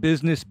fucking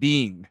business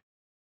being.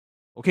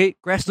 Okay?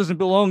 Grass doesn't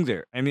belong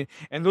there. I mean,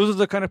 and those are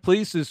the kind of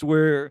places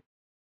where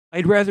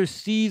I'd rather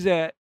see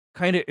that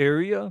kind of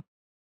area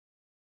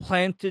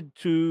planted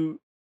to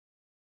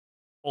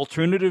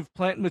alternative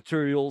plant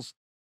materials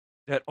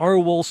that are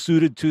well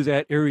suited to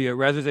that area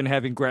rather than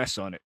having grass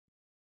on it.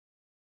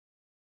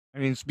 I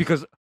mean, it's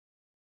because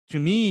to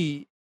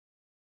me,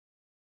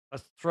 a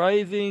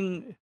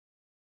thriving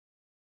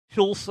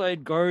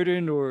hillside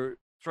garden or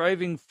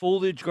thriving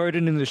foliage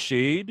garden in the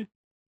shade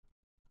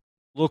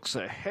looks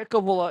a heck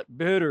of a lot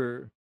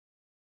better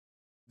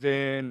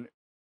than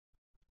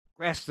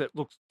grass that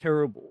looks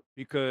terrible,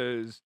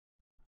 because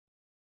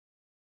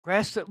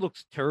grass that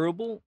looks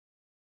terrible,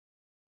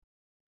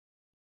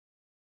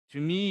 to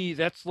me,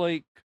 that's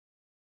like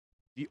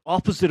the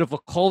opposite of a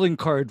calling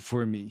card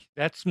for me.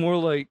 That's more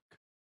like,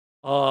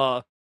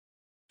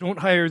 don't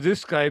hire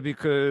this guy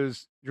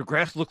because your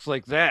grass looks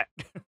like that.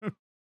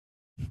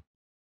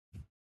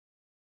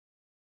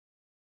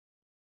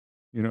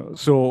 You know,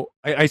 so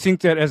I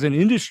think that as an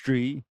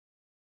industry,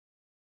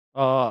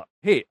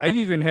 hey, I've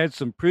even had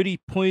some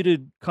pretty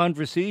pointed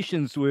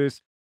conversations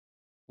with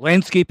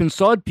landscape and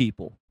sod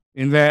people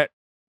in that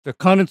the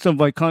contents of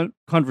my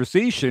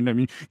conversation. I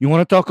mean, you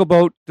want to talk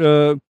about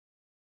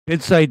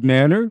bedside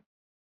manner?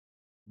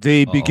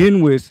 They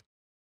begin with,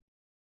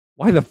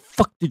 why the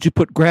fuck did you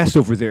put grass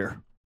over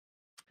there?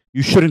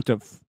 You shouldn't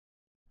have.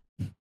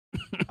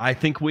 I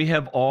think we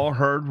have all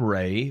heard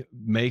Ray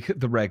make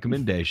the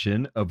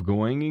recommendation of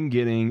going and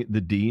getting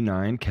the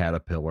D9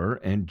 Caterpillar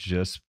and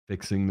just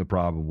fixing the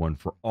problem one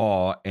for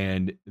all.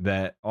 And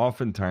that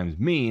oftentimes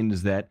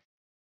means that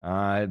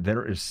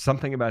there is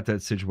something about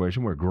that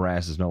situation where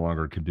grass is no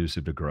longer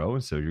conducive to grow.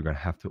 And so you're going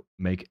to have to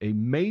make a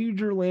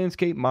major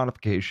landscape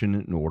modification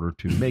in order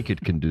to make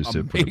it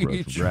conducive for the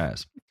growth of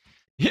grass.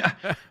 Yeah.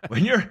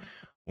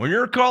 When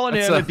you're calling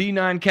in a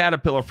D9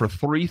 Caterpillar for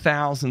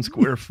 3,000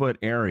 square foot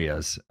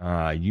areas,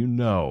 you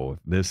know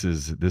this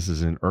is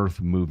an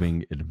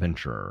earth-moving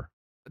adventure.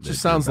 It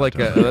just sounds like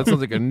that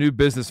sounds like a new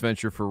business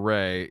venture for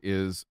Ray.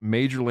 Is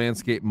Major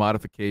Landscape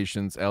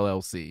Modifications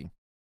LLC.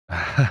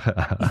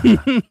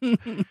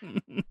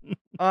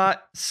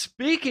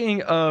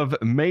 Speaking of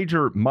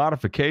major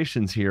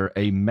modifications here,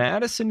 a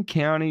Madison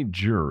County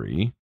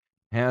jury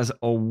has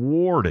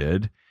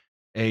awarded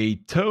a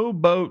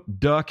towboat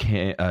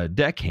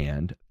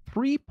deckhand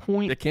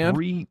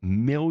 $3.3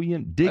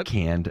 million.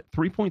 Deckhand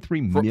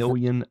 $3.3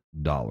 million.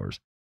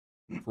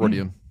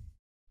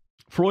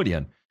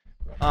 Freudian.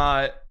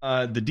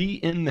 The D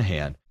in the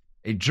hand.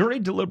 A jury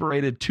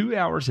deliberated 2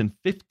 hours and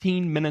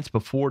 15 minutes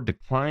before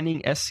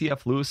declining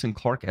SCF Lewis and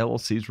Clark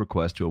LLC's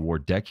request to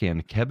award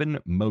deckhand Kevin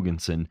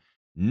Mogensen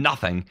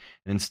nothing,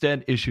 and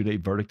instead issued a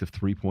verdict of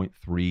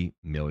 $3.3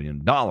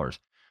 million.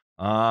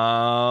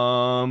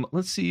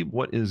 Let's see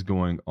what is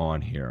going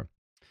on here.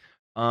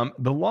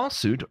 The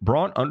lawsuit,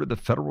 brought under the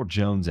Federal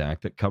Jones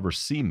Act that covers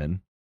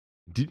seamen,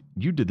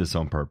 you did this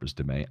on purpose,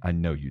 DeMay. I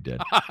know you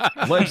did.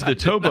 Alleged the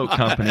towboat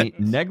company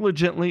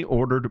negligently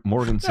ordered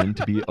Morganson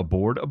to be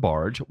aboard a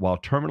barge while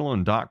terminal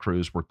and dock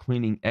crews were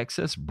cleaning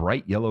excess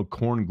bright yellow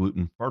corn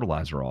gluten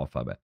fertilizer off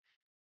of it.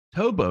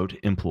 Towboat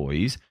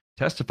employees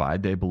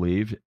testified they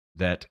believed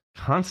that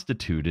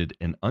constituted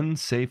an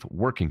unsafe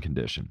working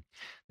condition.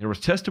 There was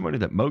testimony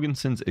that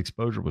Mogensen's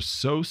exposure was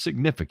so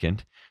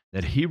significant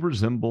that he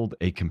resembled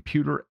a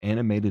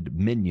computer-animated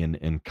minion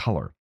in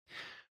color.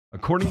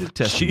 According to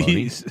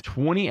testimony, Jeez.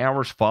 20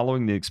 hours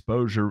following the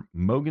exposure,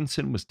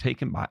 Mogensen was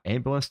taken by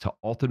ambulance to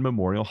Alton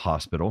Memorial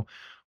Hospital,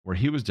 where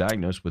he was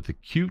diagnosed with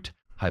acute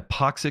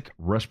hypoxic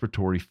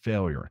respiratory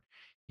failure.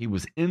 He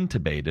was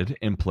intubated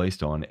and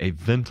placed on a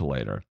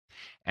ventilator.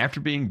 After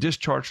being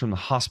discharged from the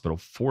hospital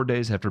 4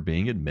 days after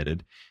being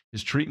admitted,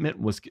 his treatment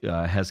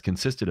has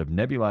consisted of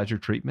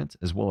nebulizer treatments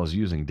as well as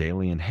using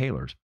daily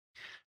inhalers.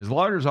 His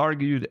lawyers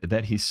argued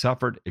that he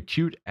suffered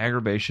acute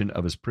aggravation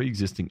of his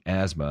pre-existing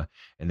asthma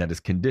and that his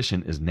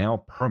condition is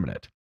now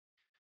permanent.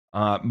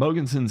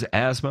 Mogensen's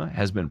asthma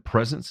has been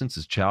present since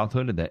his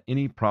childhood, and that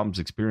any problems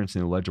experienced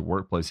in the alleged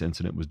workplace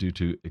incident was due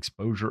to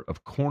exposure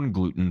of corn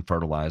gluten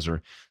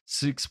fertilizer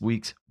 6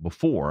 weeks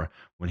before,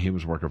 when he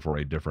was working for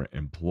a different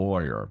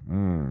employer.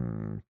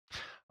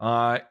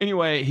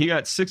 Anyway, he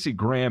got 60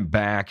 grand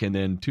back, and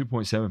then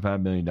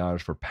 $2.75 million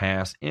for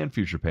past and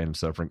future pain and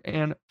suffering,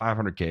 and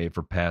 $500K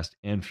for past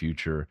and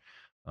future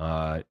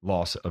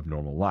loss of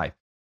normal life.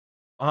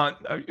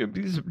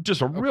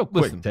 Just a real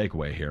quick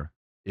takeaway here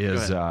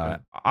is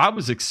I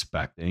was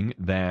expecting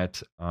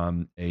that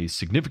a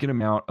significant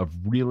amount of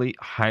really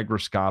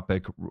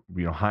hygroscopic,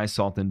 high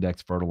salt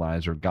index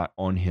fertilizer got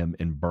on him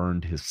and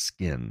burned his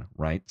skin,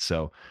 right?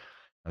 So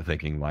I'm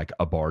thinking like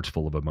a barge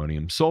full of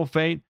ammonium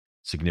sulfate,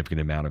 significant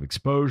amount of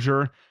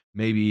exposure,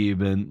 maybe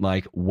even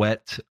like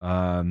wet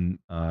ferrous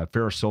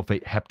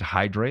sulfate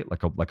heptahydrate,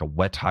 like a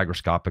wet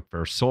hygroscopic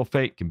ferrous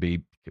sulfate can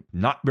be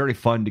not very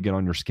fun to get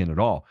on your skin at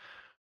all.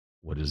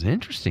 What is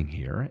interesting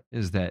here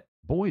is that,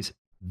 boys,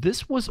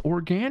 this was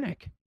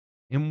organic.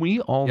 And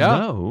we all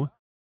know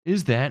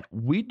is that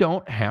we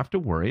don't have to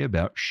worry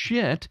about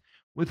shit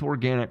with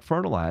organic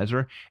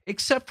fertilizer,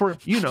 except for,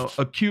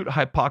 acute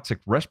hypoxic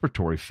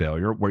respiratory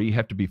failure where you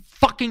have to be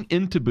fucking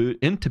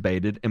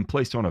intubated and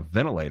placed on a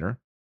ventilator.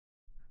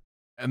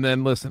 And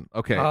then listen,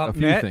 okay, a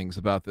few things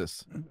about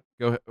this.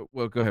 Go ahead.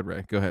 Well, go ahead,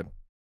 Ray. Go ahead.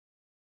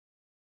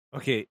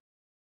 Okay.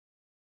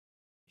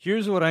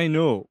 Here's what I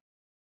know.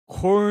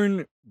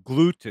 Corn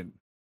gluten.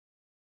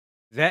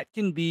 That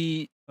can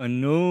be a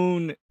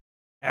known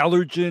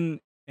allergen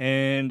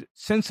and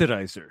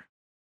sensitizer.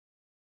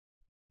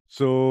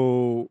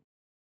 So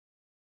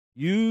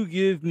you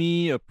give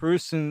me a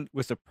person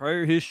with a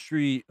prior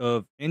history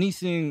of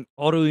anything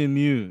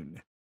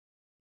autoimmune,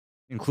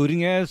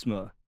 including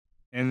asthma,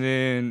 and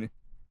then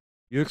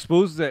you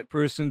expose that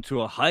person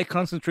to a high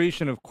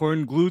concentration of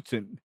corn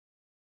gluten.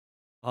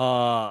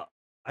 I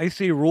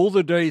say roll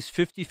the dice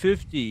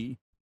 50-50.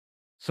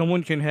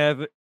 Someone can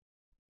have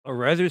a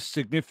rather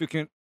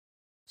significant,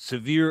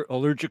 severe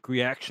allergic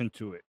reaction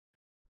to it.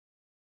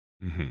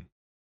 Mm-hmm.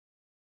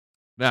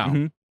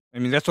 Now, I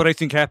mean, that's what I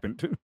think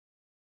happened.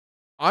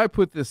 I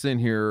put this in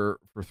here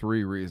for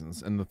 3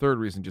 reasons, and the third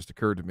reason just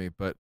occurred to me.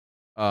 But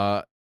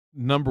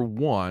number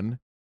one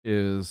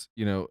is,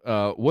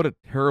 what a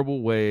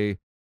terrible way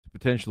to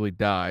potentially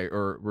die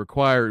or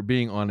require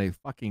being on a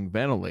fucking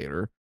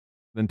ventilator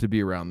than to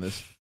be around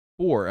this.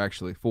 4,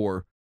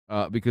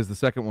 because the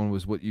second one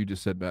was what you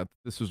just said, Matt.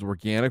 This was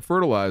organic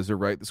fertilizer,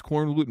 right? This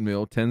corn gluten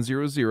meal,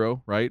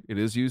 10-0-0, right? It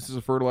is used as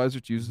a fertilizer.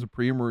 It's used as a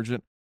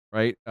pre-emergent,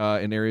 right?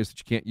 In areas that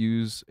you can't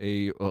use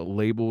a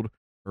labeled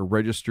or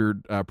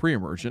registered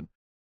pre-emergent.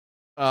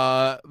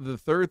 The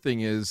third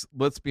thing is,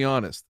 let's be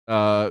honest,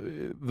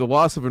 the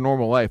loss of a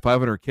normal life,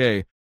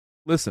 $500K.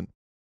 Listen,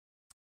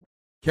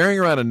 carrying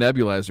around a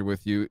nebulizer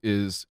with you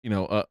is,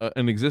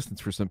 an existence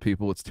for some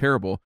people. It's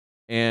terrible.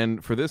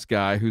 And for this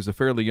guy, who's a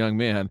fairly young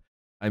man,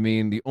 I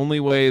mean, the only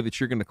way that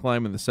you're going to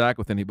climb in the sack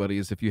with anybody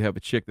is if you have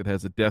a chick that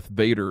has a Darth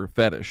Vader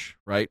fetish,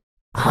 right?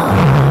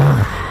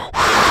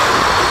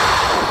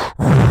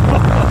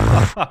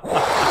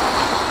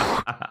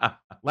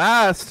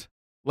 Last,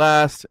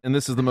 and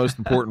this is the most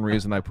important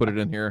reason I put it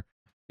in here,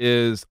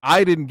 is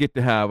I didn't get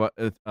to have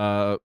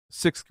a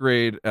 6th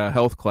grade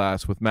health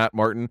class with Matt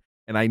Martin,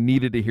 and I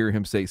needed to hear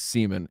him say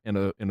semen in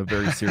a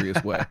very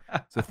serious way.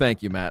 So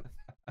thank you, Matt.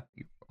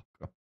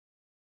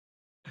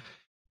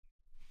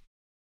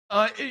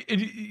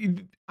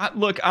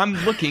 Look, I'm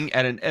looking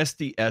at an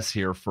SDS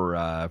here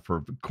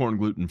for corn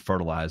gluten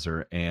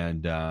fertilizer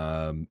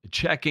and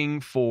checking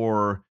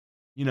for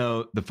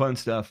the fun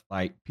stuff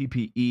like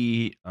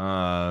PPE,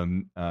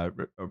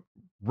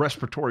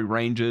 respiratory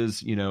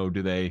ranges.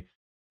 Do they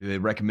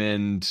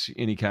recommend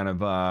any kind of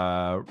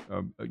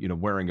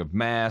wearing of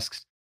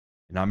masks?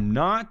 And I'm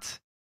not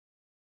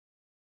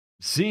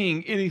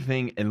seeing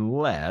anything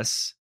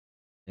unless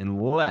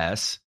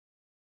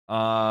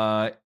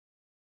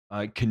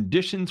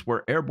conditions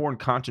where airborne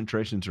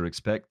concentrations are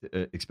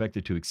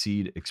expected to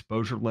exceed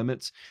exposure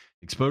limits.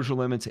 Exposure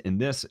limits in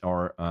this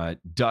are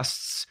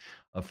dusts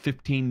of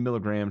 15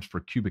 milligrams per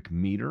cubic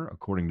meter,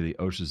 according to the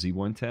OSHA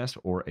Z1 test,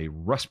 or a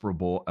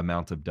respirable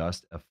amount of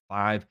dust of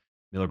 5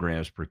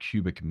 milligrams per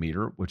cubic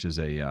meter, which is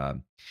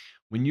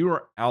when you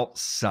are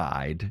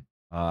outside,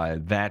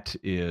 that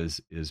is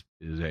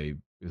a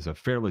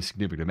fairly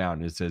significant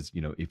amount. And it says,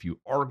 if you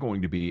are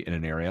going to be in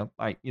an area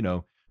like,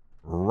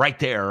 right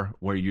there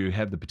where you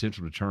have the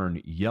potential to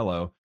turn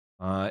yellow,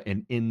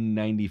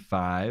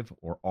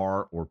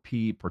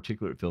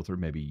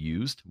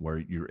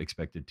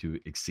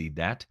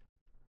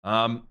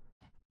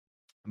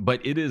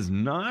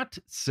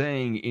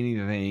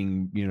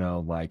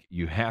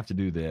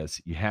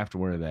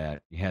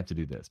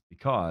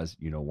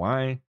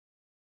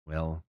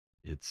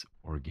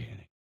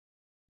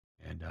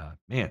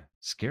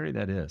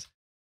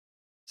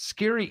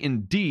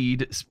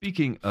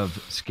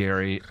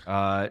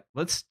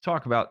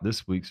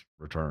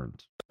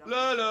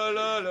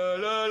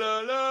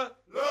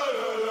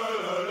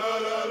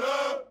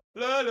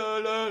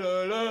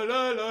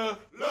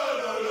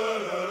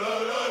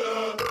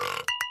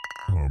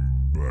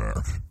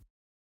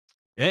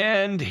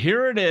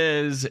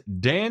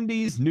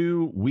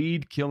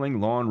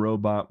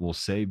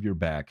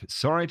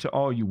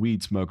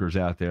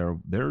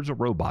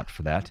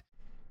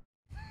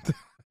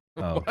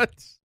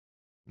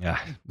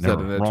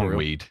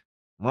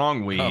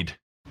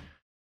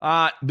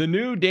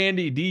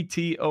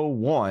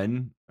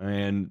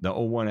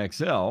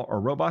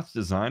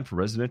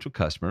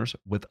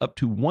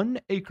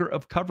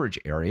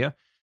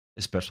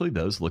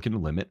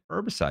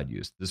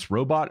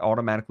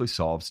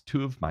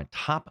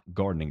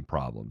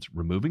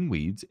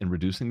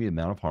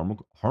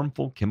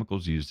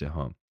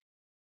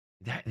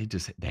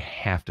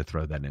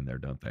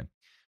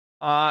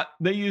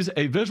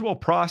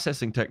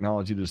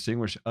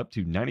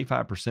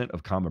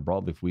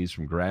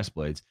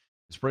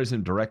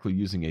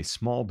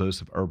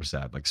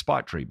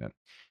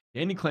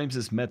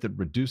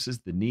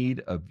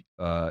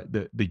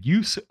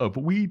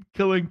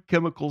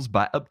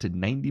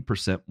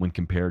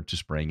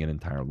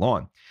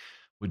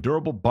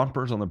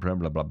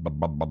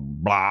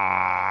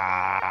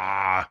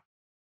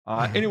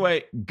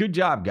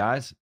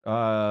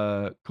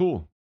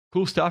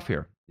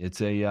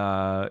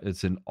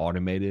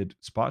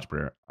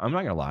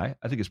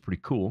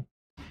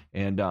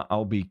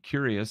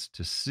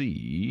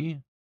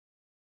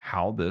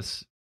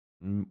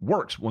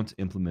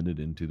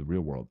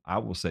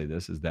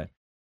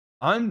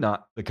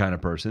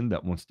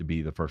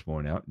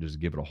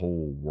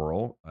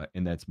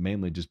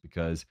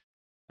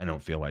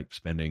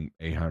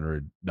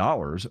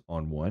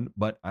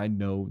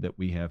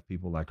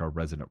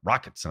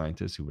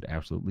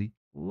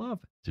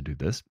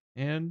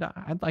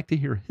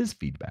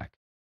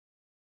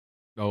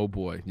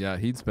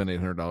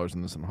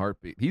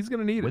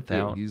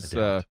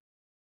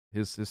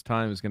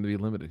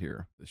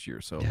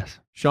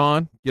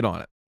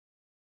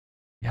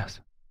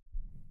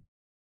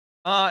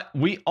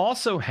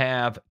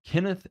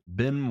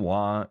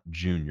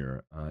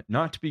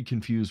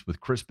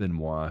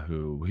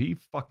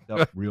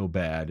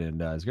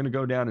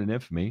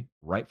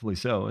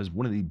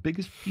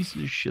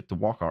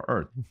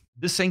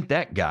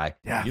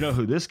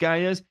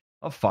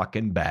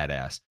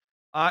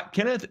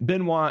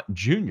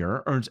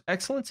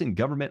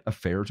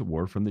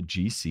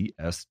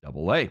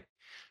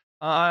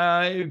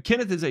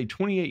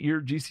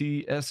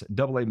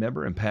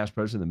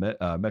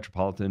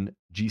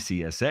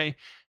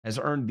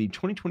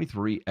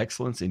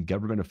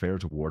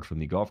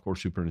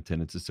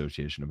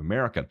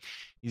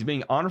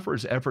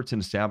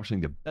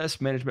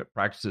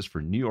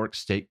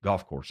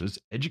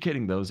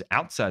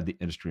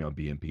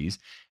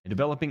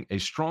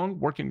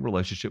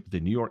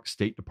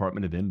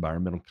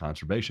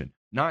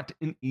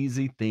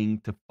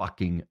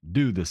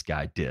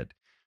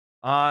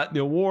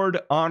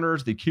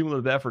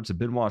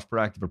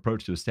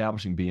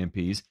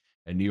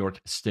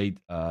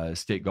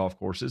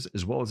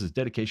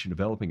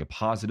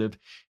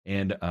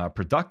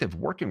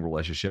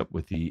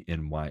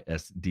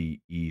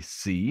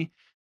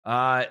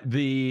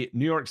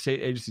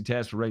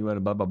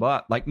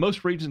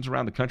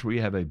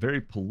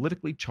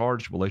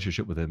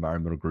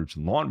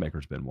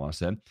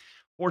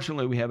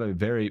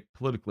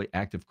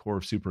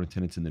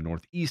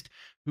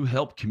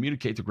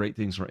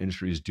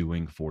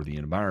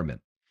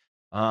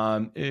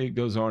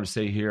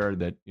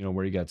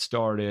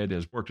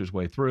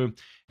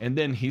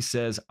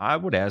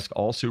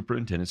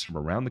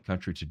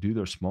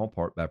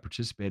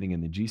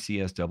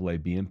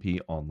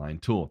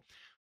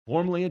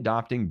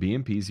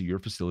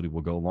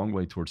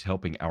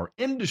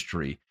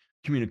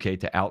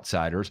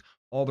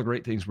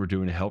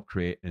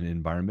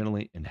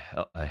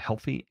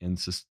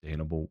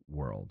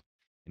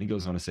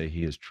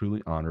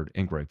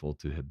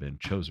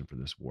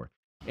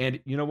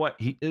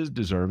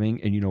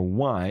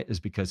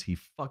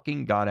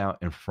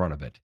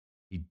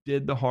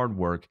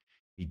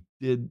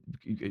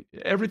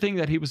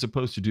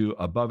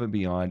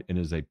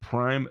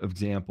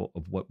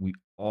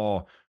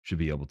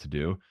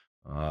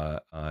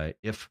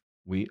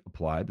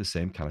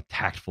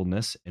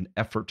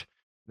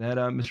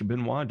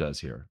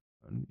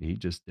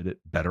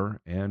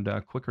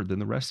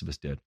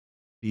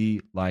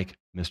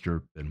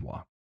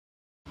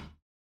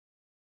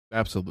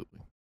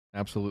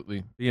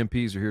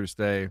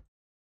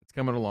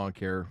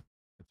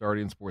 It's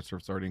already in sports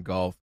surf. It's already in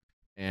golf.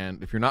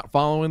 And if you're not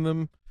following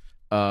them,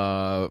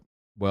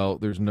 well,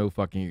 there's no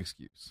fucking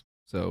excuse.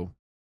 So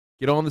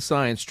get on the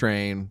science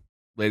train,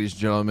 ladies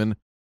and gentlemen.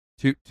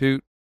 Toot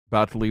toot,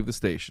 about to leave the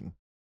station.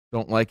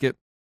 Don't like it?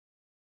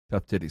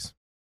 Tough titties.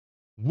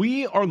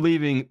 We are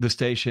leaving the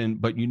station,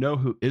 but you know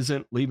who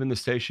isn't leaving the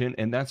station,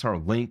 and that's our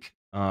link.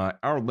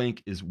 Our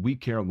link is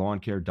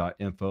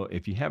wecarelawncare.info.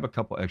 If you have a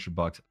couple extra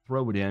bucks,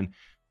 throw it in.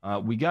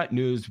 We got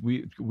news.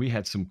 We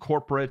had some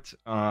corporate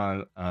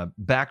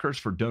backers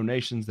for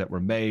donations that were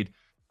made.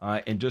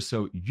 And just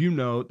so you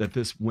know that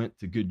this went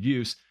to good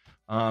use,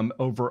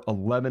 over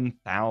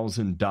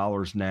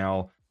 $11,000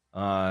 now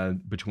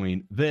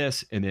between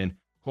this and then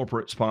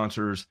corporate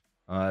sponsors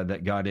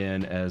that got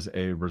in as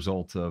a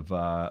result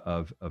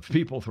of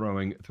people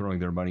throwing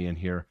their money in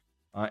here,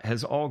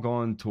 has all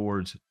gone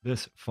towards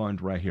this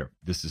fund right here.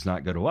 This does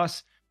not go to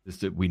us.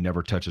 We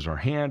never touches our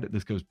hand.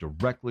 This goes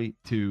directly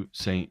to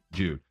St.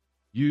 Jude.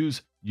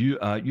 Use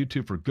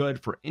YouTube for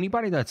good. For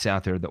anybody that's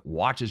out there that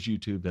watches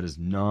YouTube that is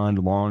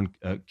non-lawn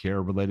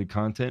care related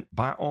content,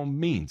 by all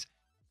means,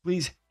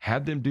 please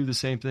have them do the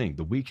same thing.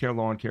 The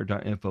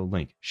wecarelawncare.info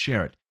link.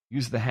 Share it.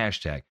 Use the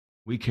hashtag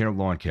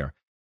WeCareLawnCare.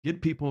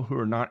 Get people who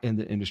are not in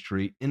the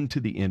industry into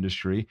the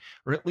industry,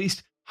 or at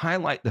least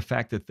highlight the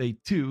fact that they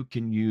too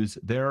can use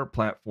their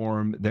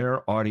platform,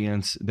 their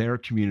audience, their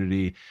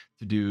community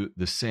to do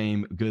the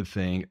same good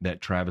thing that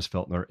Travis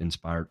Feltner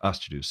inspired us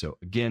to do. So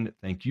again,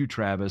 thank you,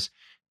 Travis.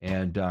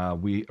 And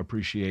we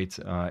appreciate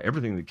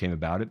everything that came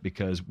about it,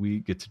 because we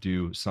get to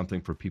do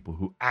something for people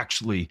who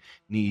actually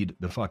need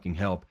the fucking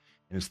help.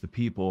 And it's the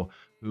people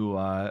who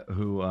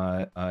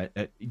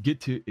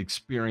get to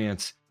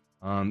experience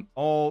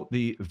all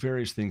the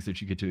various things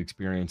that you get to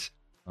experience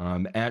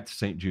at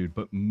St. Jude,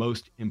 but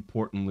most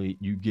importantly,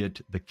 you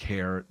get the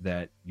care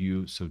that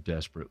you so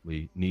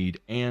desperately need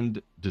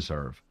and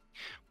deserve.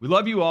 We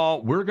love you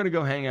all. We're going to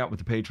go hang out with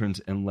the patrons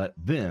and let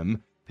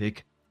them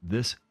pick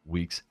this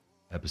week's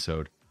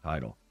episode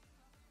title.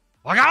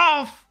 Fuck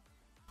off!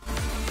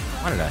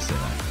 Why did I say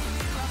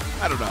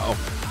that? I don't know.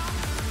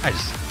 It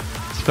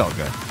just felt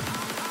good.